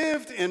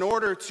lived in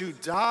order to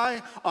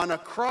die on a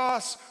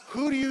cross,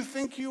 who do you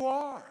think you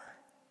are?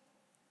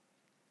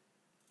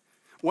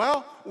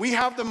 Well, we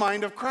have the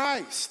mind of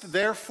Christ.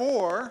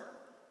 Therefore,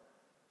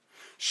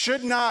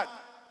 should not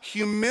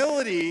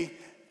humility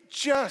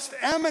just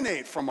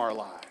emanate from our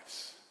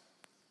lives?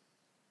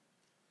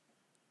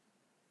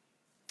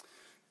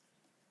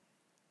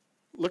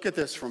 Look at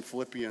this from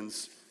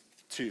Philippians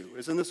 2.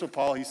 Isn't this what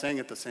Paul, he's saying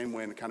it the same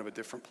way in kind of a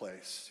different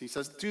place. He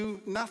says,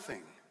 do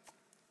nothing.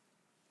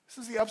 This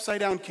is the upside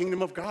down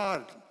kingdom of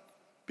God.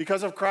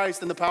 Because of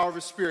Christ and the power of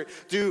his Spirit,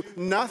 do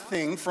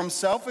nothing from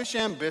selfish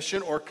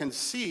ambition or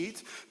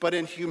conceit, but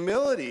in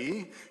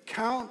humility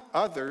count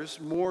others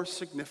more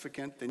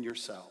significant than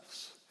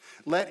yourselves.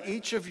 Let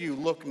each of you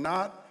look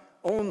not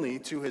only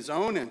to his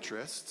own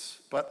interests,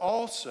 but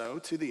also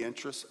to the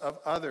interests of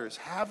others,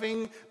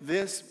 having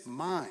this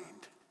mind.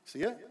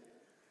 See it?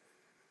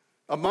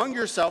 Among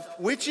yourself,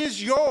 which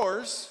is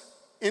yours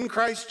in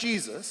Christ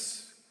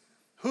Jesus,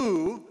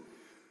 who,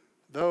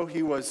 though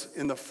he was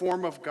in the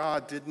form of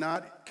God, did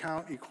not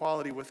count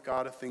equality with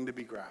God a thing to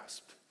be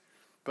grasped.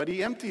 But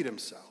he emptied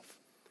himself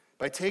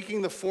by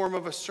taking the form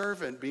of a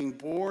servant, being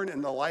born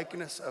in the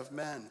likeness of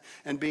men,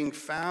 and being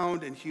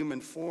found in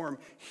human form,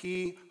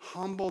 he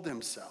humbled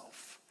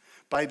himself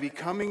by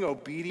becoming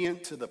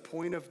obedient to the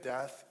point of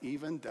death,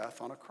 even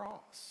death on a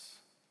cross.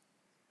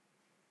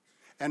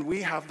 And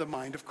we have the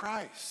mind of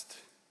Christ.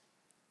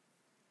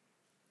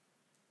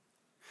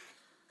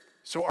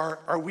 So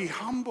are we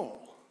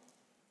humble?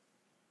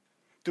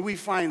 Do we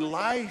find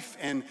life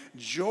and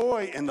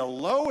joy in the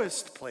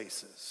lowest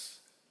places,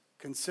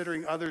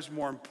 considering others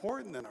more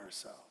important than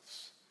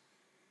ourselves?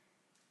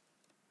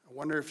 I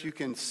wonder if you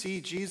can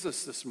see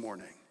Jesus this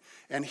morning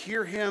and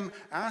hear him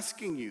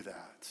asking you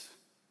that.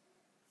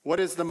 What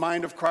is the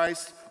mind of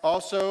Christ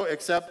also,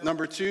 except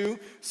number 2,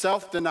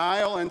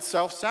 self-denial and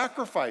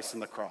self-sacrifice in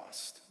the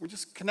cross? We're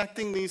just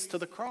connecting these to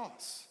the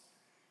cross.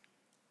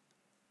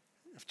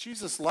 If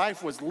Jesus'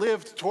 life was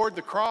lived toward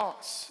the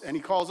cross, and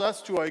he calls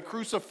us to a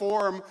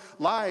cruciform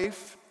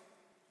life,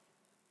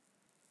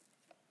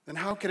 then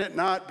how can it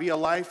not be a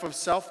life of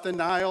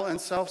self-denial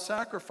and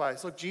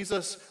self-sacrifice? Look,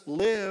 Jesus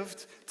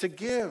lived to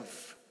give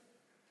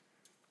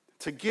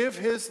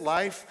his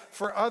life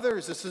for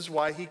others. This is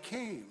why he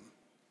came.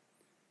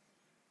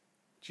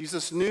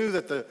 Jesus knew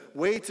that the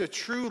way to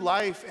true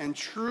life and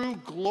true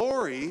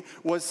glory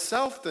was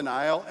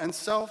self-denial and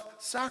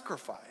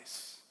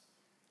self-sacrifice.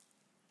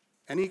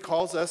 And he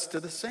calls us to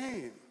the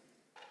same.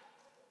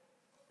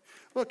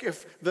 Look,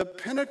 if the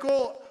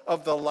pinnacle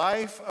of the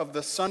life of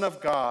the Son of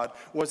God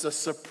was a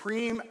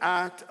supreme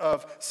act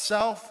of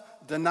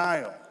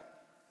self-denial,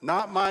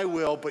 not my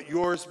will, but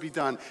yours be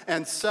done,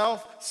 and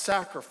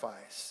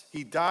self-sacrifice,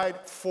 he died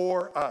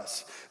for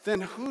us,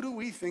 then who do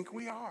we think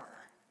we are?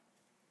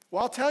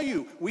 Well, I'll tell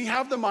you, we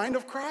have the mind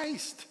of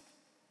Christ.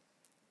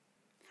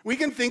 We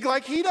can think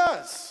like he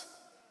does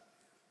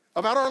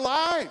about our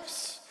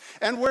lives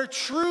and where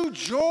true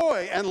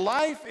joy and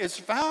life is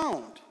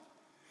found,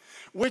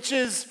 which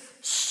is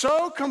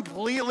so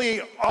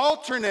completely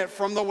alternate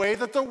from the way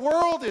that the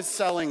world is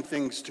selling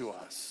things to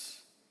us.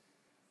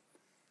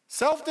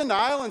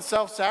 Self-denial and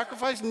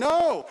self-sacrifice?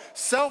 No.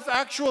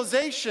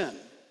 Self-actualization,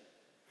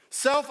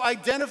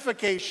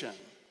 self-identification.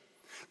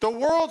 The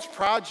world's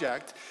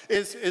project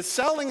is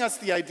selling us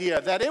the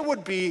idea that it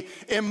would be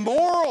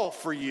immoral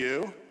for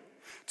you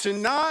to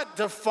not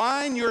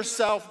define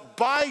yourself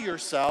by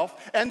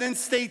yourself and then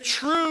stay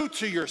true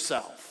to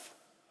yourself.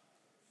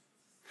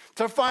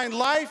 To find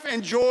life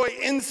and joy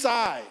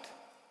inside.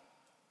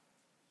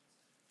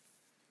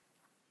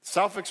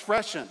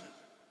 Self-expression.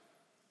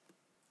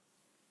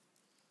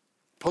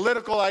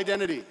 Political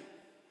identity.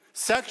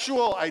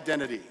 Sexual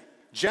identity.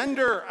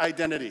 Gender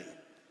identity.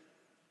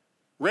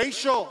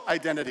 racial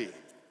identity.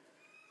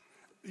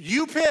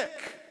 You pick.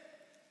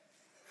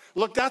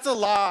 Look, that's a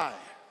lie.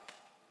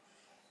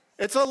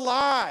 It's a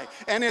lie,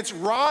 and it's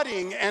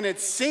rotting, and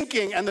it's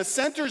sinking, and the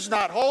center's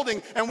not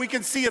holding, and we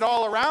can see it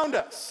all around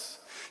us.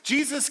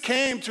 Jesus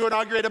came to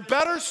inaugurate a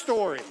better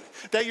story,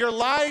 that your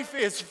life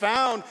is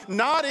found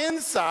not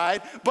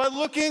inside, but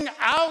looking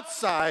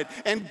outside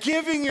and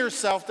giving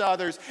yourself to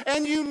others.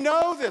 And you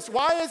know this.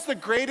 Why is the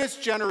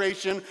greatest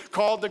generation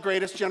called the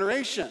greatest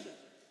generation?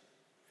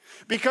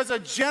 Because a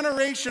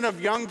generation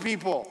of young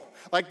people,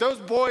 like those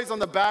boys on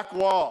the back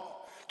wall,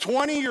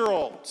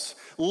 20-year-olds,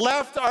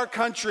 left our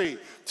country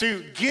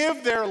to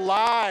give their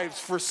lives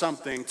for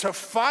something, to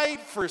fight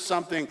for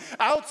something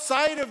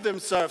outside of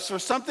themselves, for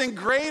something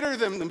greater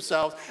than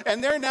themselves,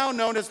 and they're now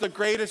known as the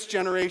greatest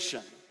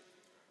generation.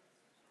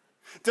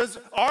 Does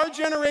our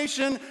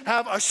generation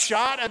have a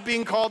shot at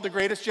being called the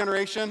greatest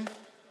generation?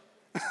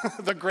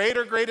 The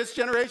greatest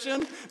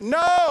generation?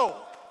 No!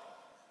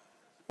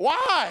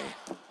 Why?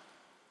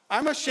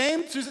 I'm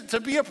ashamed to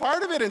be a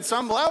part of it in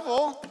some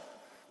level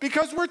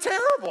because we're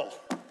terrible.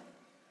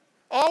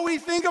 All we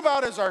think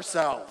about is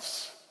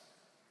ourselves.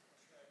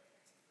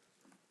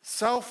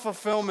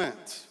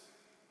 Self-fulfillment,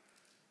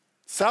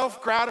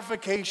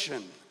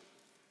 self-gratification,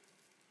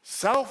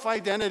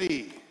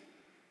 self-identity.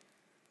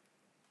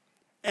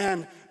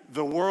 And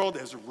the world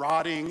is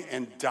rotting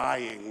and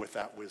dying with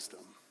that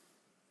wisdom.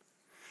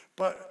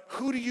 But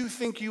who do you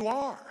think you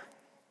are?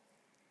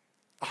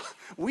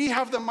 We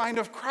have the mind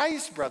of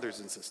Christ,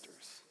 brothers and sisters.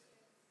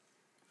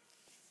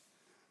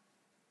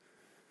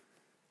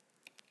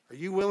 Are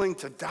you willing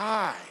to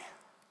die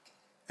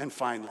and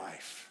find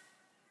life?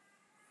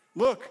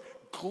 Look,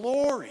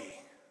 glory,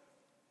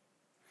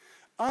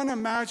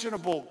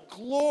 unimaginable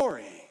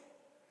glory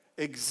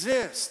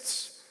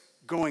exists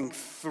going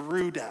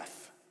through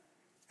death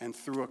and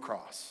through a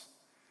cross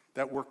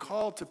that we're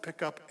called to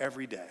pick up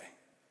every day.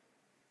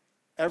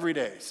 Every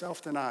day,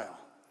 self-denial,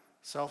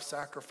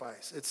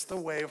 self-sacrifice. It's the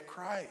way of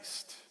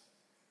Christ.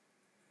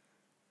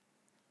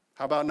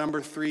 How about number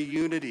 3,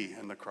 unity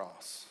in the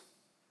cross?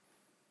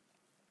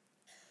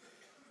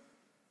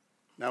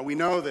 Now, we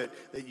know that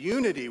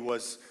unity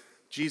was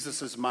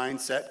Jesus'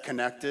 mindset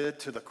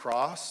connected to the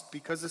cross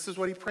because this is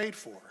what he prayed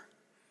for.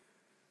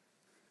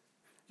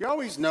 You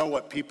always know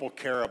what people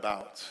care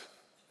about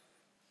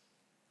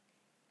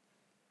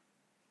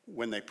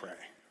when they pray.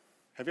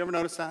 Have you ever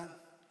noticed that?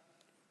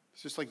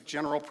 It's just like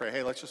general prayer.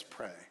 Hey, let's just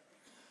pray.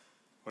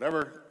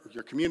 Whatever,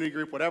 your community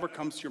group, whatever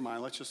comes to your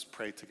mind, let's just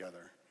pray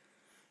together.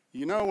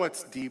 You know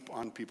what's deep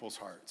on people's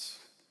hearts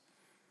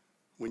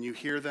when you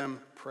hear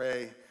them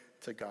pray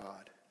to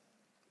God.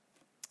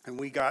 And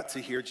we got to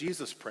hear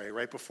Jesus pray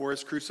right before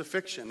his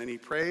crucifixion. And he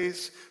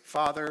prays,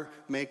 Father,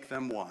 make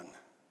them one.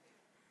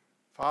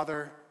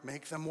 Father,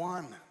 make them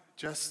one,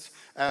 just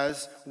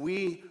as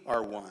we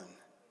are one.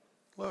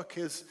 Look,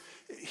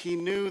 he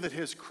knew that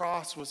his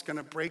cross was going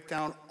to break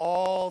down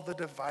all the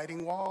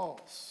dividing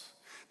walls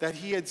that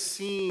he had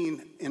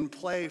seen in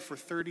play for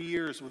 30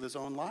 years with his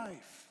own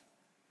life.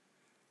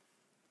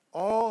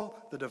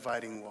 All the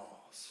dividing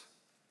walls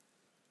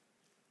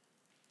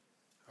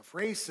of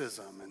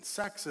racism and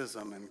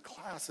sexism and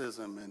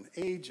classism and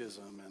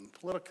ageism and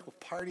political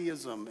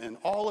partyism and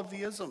all of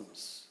the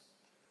isms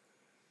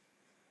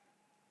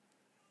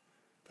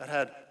that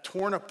had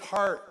torn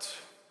apart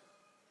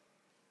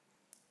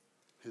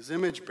his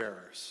image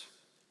bearers.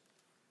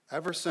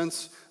 Ever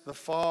since the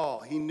fall,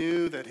 he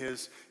knew that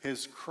his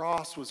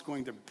cross was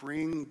going to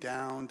bring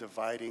down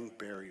dividing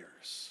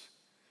barriers,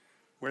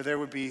 where there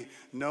would be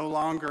no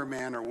longer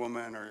man or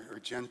woman or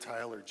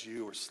Gentile or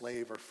Jew or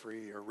slave or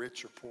free or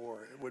rich or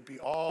poor. It would be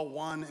all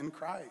one in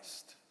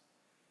Christ.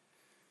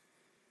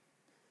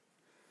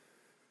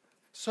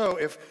 So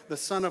if the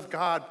Son of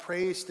God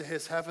prays to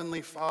his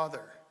heavenly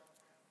Father,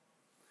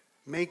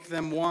 make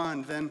them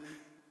one,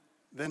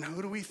 then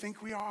who do we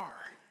think we are?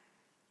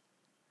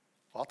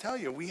 I'll tell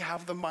you, we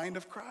have the mind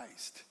of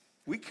Christ.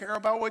 We care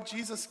about what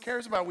Jesus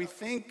cares about. We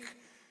think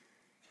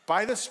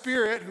by the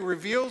Spirit who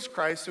reveals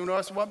Christ to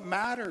us what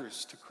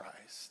matters to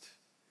Christ.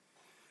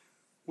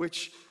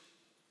 Which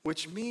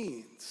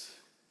means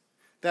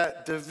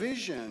that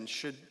division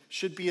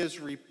should be as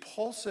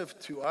repulsive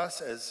to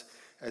us as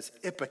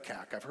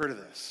ipecac. I've heard of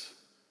this.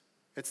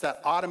 It's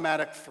that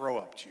automatic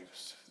throw-up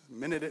juice. The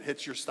minute it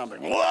hits your stomach,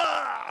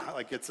 wah!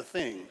 Like it's a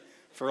thing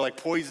for like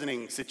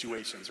poisoning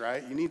situations,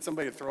 right? You need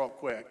somebody to throw up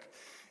quick.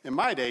 In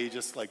my day, you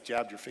just like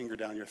jabbed your finger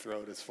down your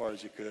throat as far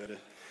as you could.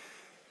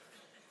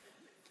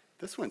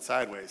 This went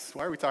sideways.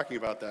 Why are we talking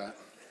about that?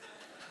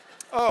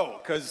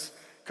 Oh, because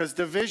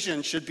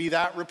division should be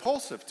that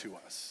repulsive to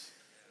us.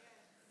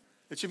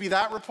 It should be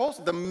that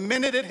repulsive. The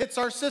minute it hits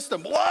our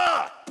system,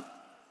 blah!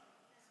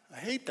 I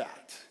hate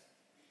that.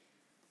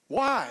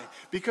 Why?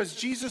 Because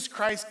Jesus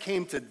Christ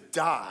came to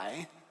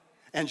die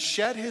and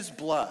shed his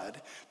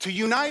blood to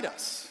unite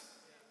us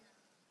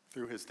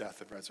through his death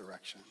and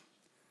resurrection.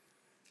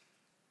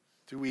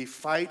 Do we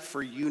fight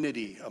for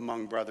unity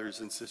among brothers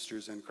and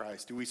sisters in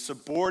Christ? Do we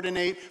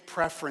subordinate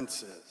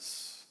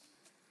preferences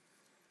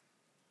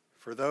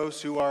For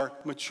those who are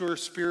mature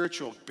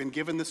spiritual, been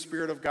given the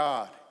Spirit of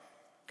God,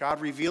 God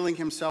revealing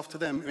himself to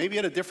them, maybe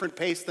at a different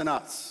pace than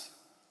us.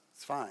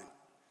 It's fine.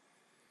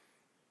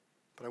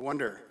 But I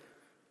wonder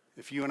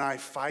if you and I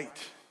fight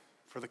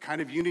for the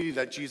kind of unity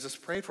that Jesus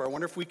prayed for. I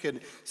wonder if we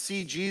could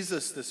see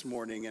Jesus this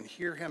morning and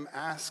hear him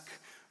ask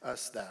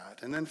us that.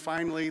 And then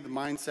finally, the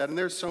mindset, and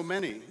there's so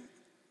many.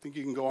 I think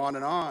you can go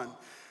on,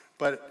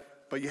 but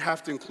you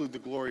have to include the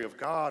glory of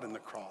God in the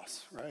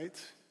cross, right?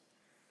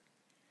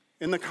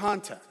 In the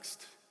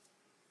context,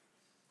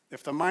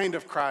 if the mind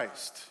of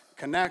Christ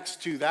connects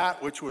to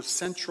that which was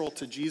central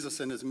to Jesus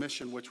and his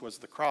mission, which was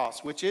the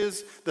cross, which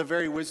is the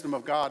very wisdom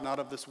of God, not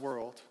of this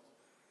world,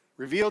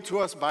 revealed to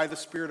us by the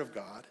Spirit of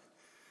God,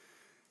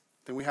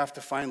 then we have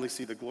to finally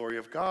see the glory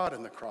of God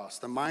in the cross.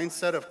 The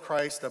mindset of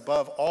Christ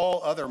above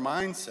all other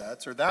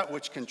mindsets, or that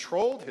which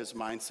controlled his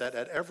mindset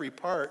at every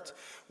part,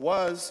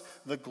 was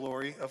the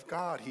glory of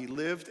God. He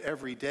lived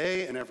every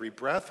day and every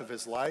breath of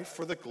his life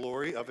for the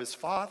glory of his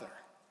Father.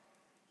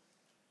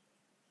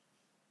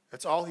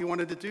 That's all he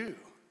wanted to do,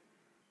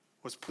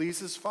 was please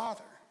his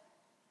Father.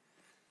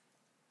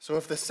 So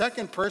if the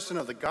second person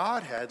of the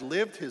Godhead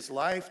lived his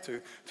life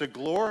to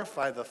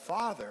glorify the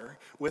Father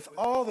with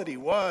all that he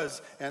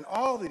was and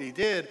all that he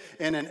did,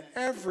 and in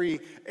every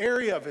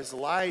area of his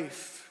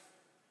life,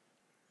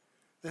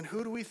 then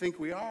who do we think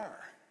we are?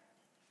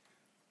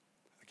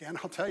 Again,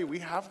 I'll tell you, we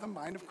have the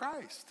mind of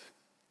Christ.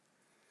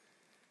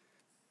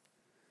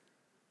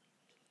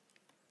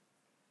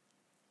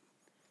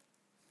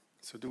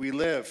 So do we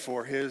live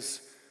for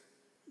his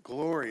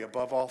glory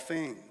above all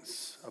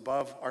things,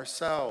 above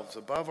ourselves,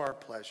 above our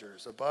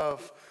pleasures,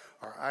 above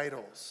our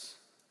idols?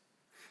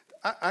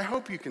 I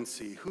hope you can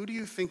see, who do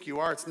you think you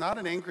are? It's not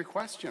an angry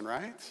question,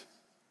 right?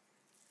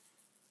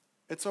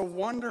 It's a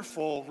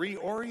wonderful,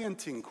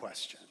 reorienting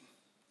question.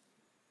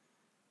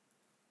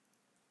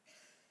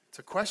 It's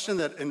a question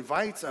that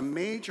invites a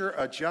major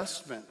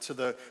adjustment to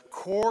the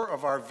core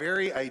of our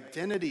very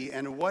identity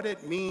and what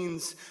it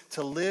means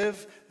to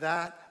live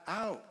that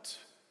out.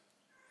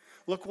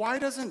 Look, why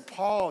doesn't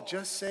Paul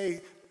just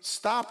say,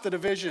 stop the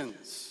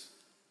divisions?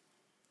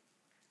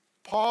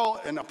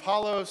 Paul and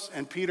Apollos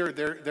and Peter,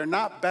 they're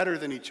not better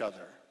than each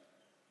other.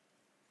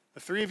 The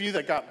three of you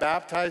that got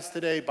baptized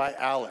today by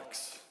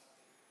Alex,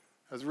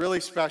 that was really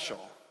special.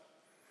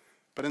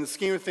 But in the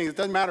scheme of things, it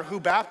doesn't matter who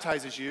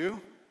baptizes you.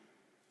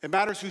 It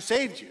matters who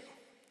saved you,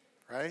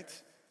 right?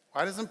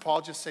 Why doesn't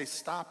Paul just say,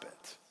 stop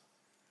it?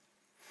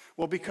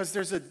 Well, because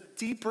there's a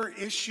deeper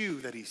issue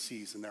that he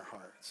sees in their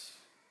hearts.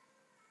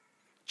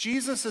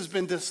 Jesus has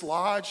been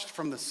dislodged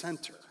from the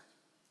center,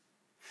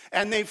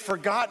 and they've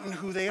forgotten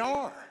who they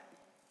are.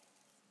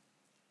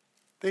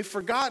 They've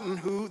forgotten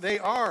who they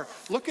are.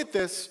 Look at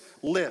this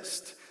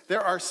list.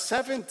 There are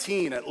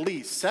 17, at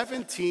least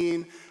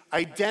 17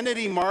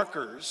 identity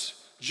markers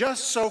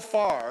just so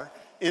far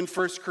in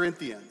 1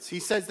 Corinthians. He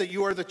says that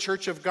you are the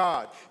church of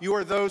God. You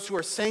are those who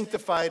are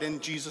sanctified in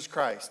Jesus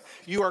Christ.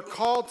 You are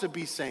called to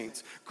be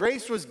saints.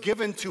 Grace was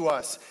given to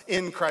us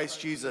in Christ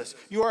Jesus.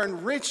 You are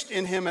enriched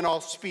in him in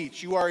all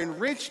speech. You are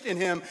enriched in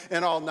him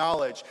in all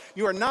knowledge.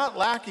 You are not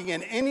lacking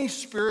in any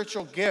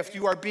spiritual gift.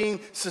 You are being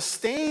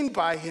sustained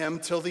by him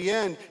till the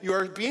end. You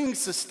are being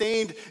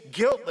sustained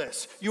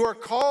guiltless. You are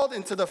called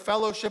into the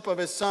fellowship of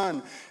his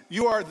Son.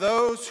 You are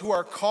those who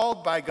are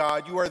called by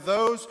God. You are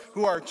those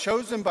who are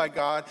chosen by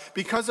God.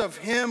 Because of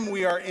him,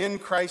 we are in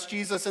Christ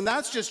Jesus. And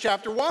that's just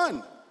chapter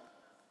 1.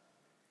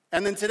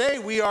 And then today,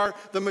 we are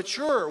the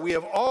mature. We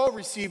have all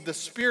received the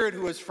Spirit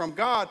who is from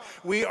God.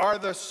 We are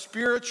the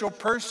spiritual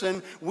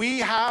person.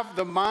 We have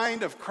the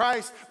mind of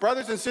Christ.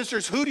 Brothers and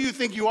sisters, who do you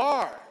think you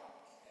are?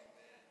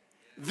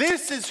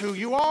 This is who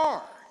you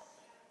are.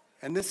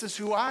 And this is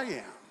who I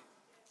am.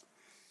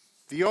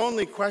 The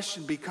only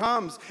question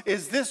becomes,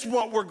 is this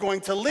what we're going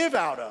to live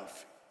out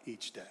of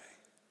each day?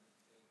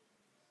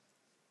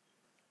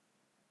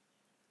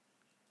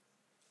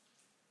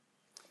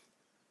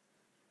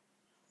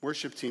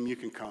 Worship team, you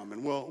can come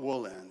and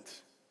we'll end.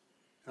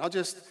 And I'll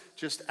just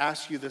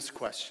ask you this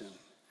question,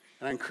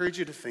 and I encourage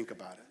you to think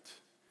about it.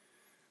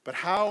 But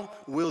how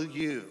will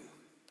you,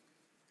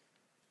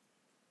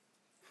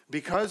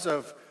 because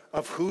of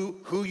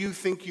who you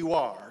think you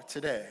are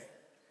today,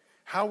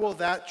 how will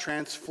that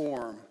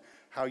transform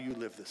how you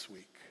live this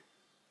week?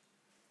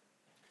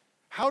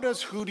 How does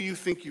who do you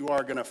think you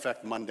are going to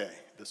affect Monday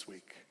this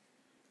week?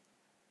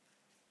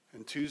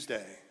 And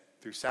Tuesday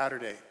through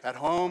Saturday, at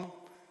home,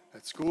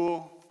 at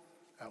school,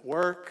 at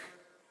work,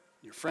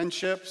 your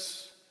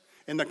friendships,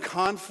 in the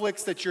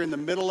conflicts that you're in the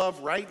middle of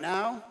right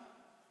now,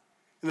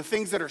 in the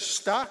things that are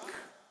stuck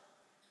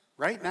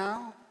right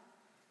now,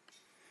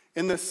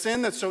 in the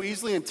sin that so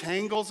easily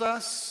entangles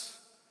us,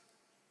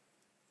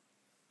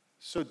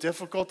 so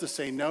difficult to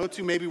say no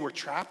to, maybe we're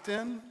trapped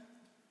in.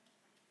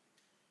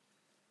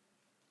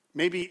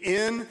 Maybe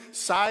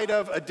inside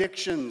of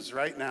addictions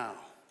right now.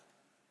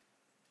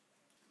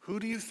 Who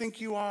do you think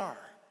you are?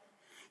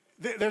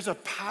 There's a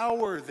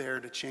power there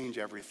to change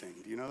everything.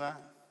 Do you know that?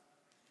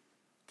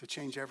 To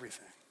change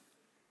everything.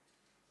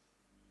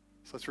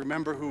 So let's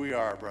remember who we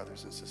are,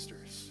 brothers and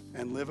sisters,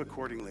 and live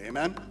accordingly.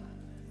 Amen?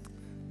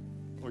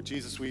 Lord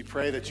Jesus, we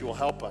pray that you will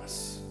help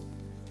us.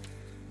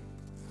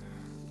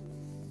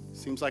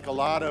 Seems like a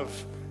lot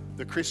of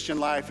the Christian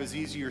life is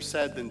easier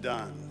said than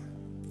done.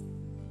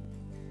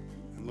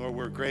 And Lord,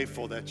 we're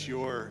grateful that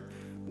your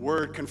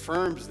word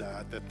confirms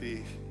that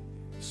the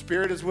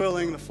spirit is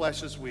willing, the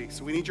flesh is weak.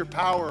 So we need your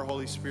power,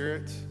 Holy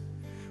Spirit.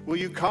 Will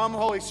you come,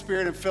 Holy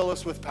Spirit, and fill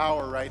us with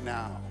power right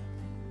now?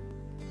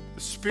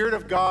 The Spirit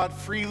of God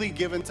freely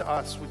given to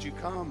us, would you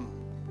come?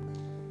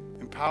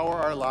 Empower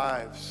our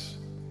lives.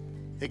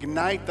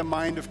 Ignite the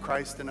mind of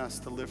Christ in us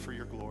to live for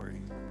your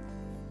glory.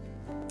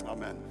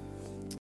 Amen.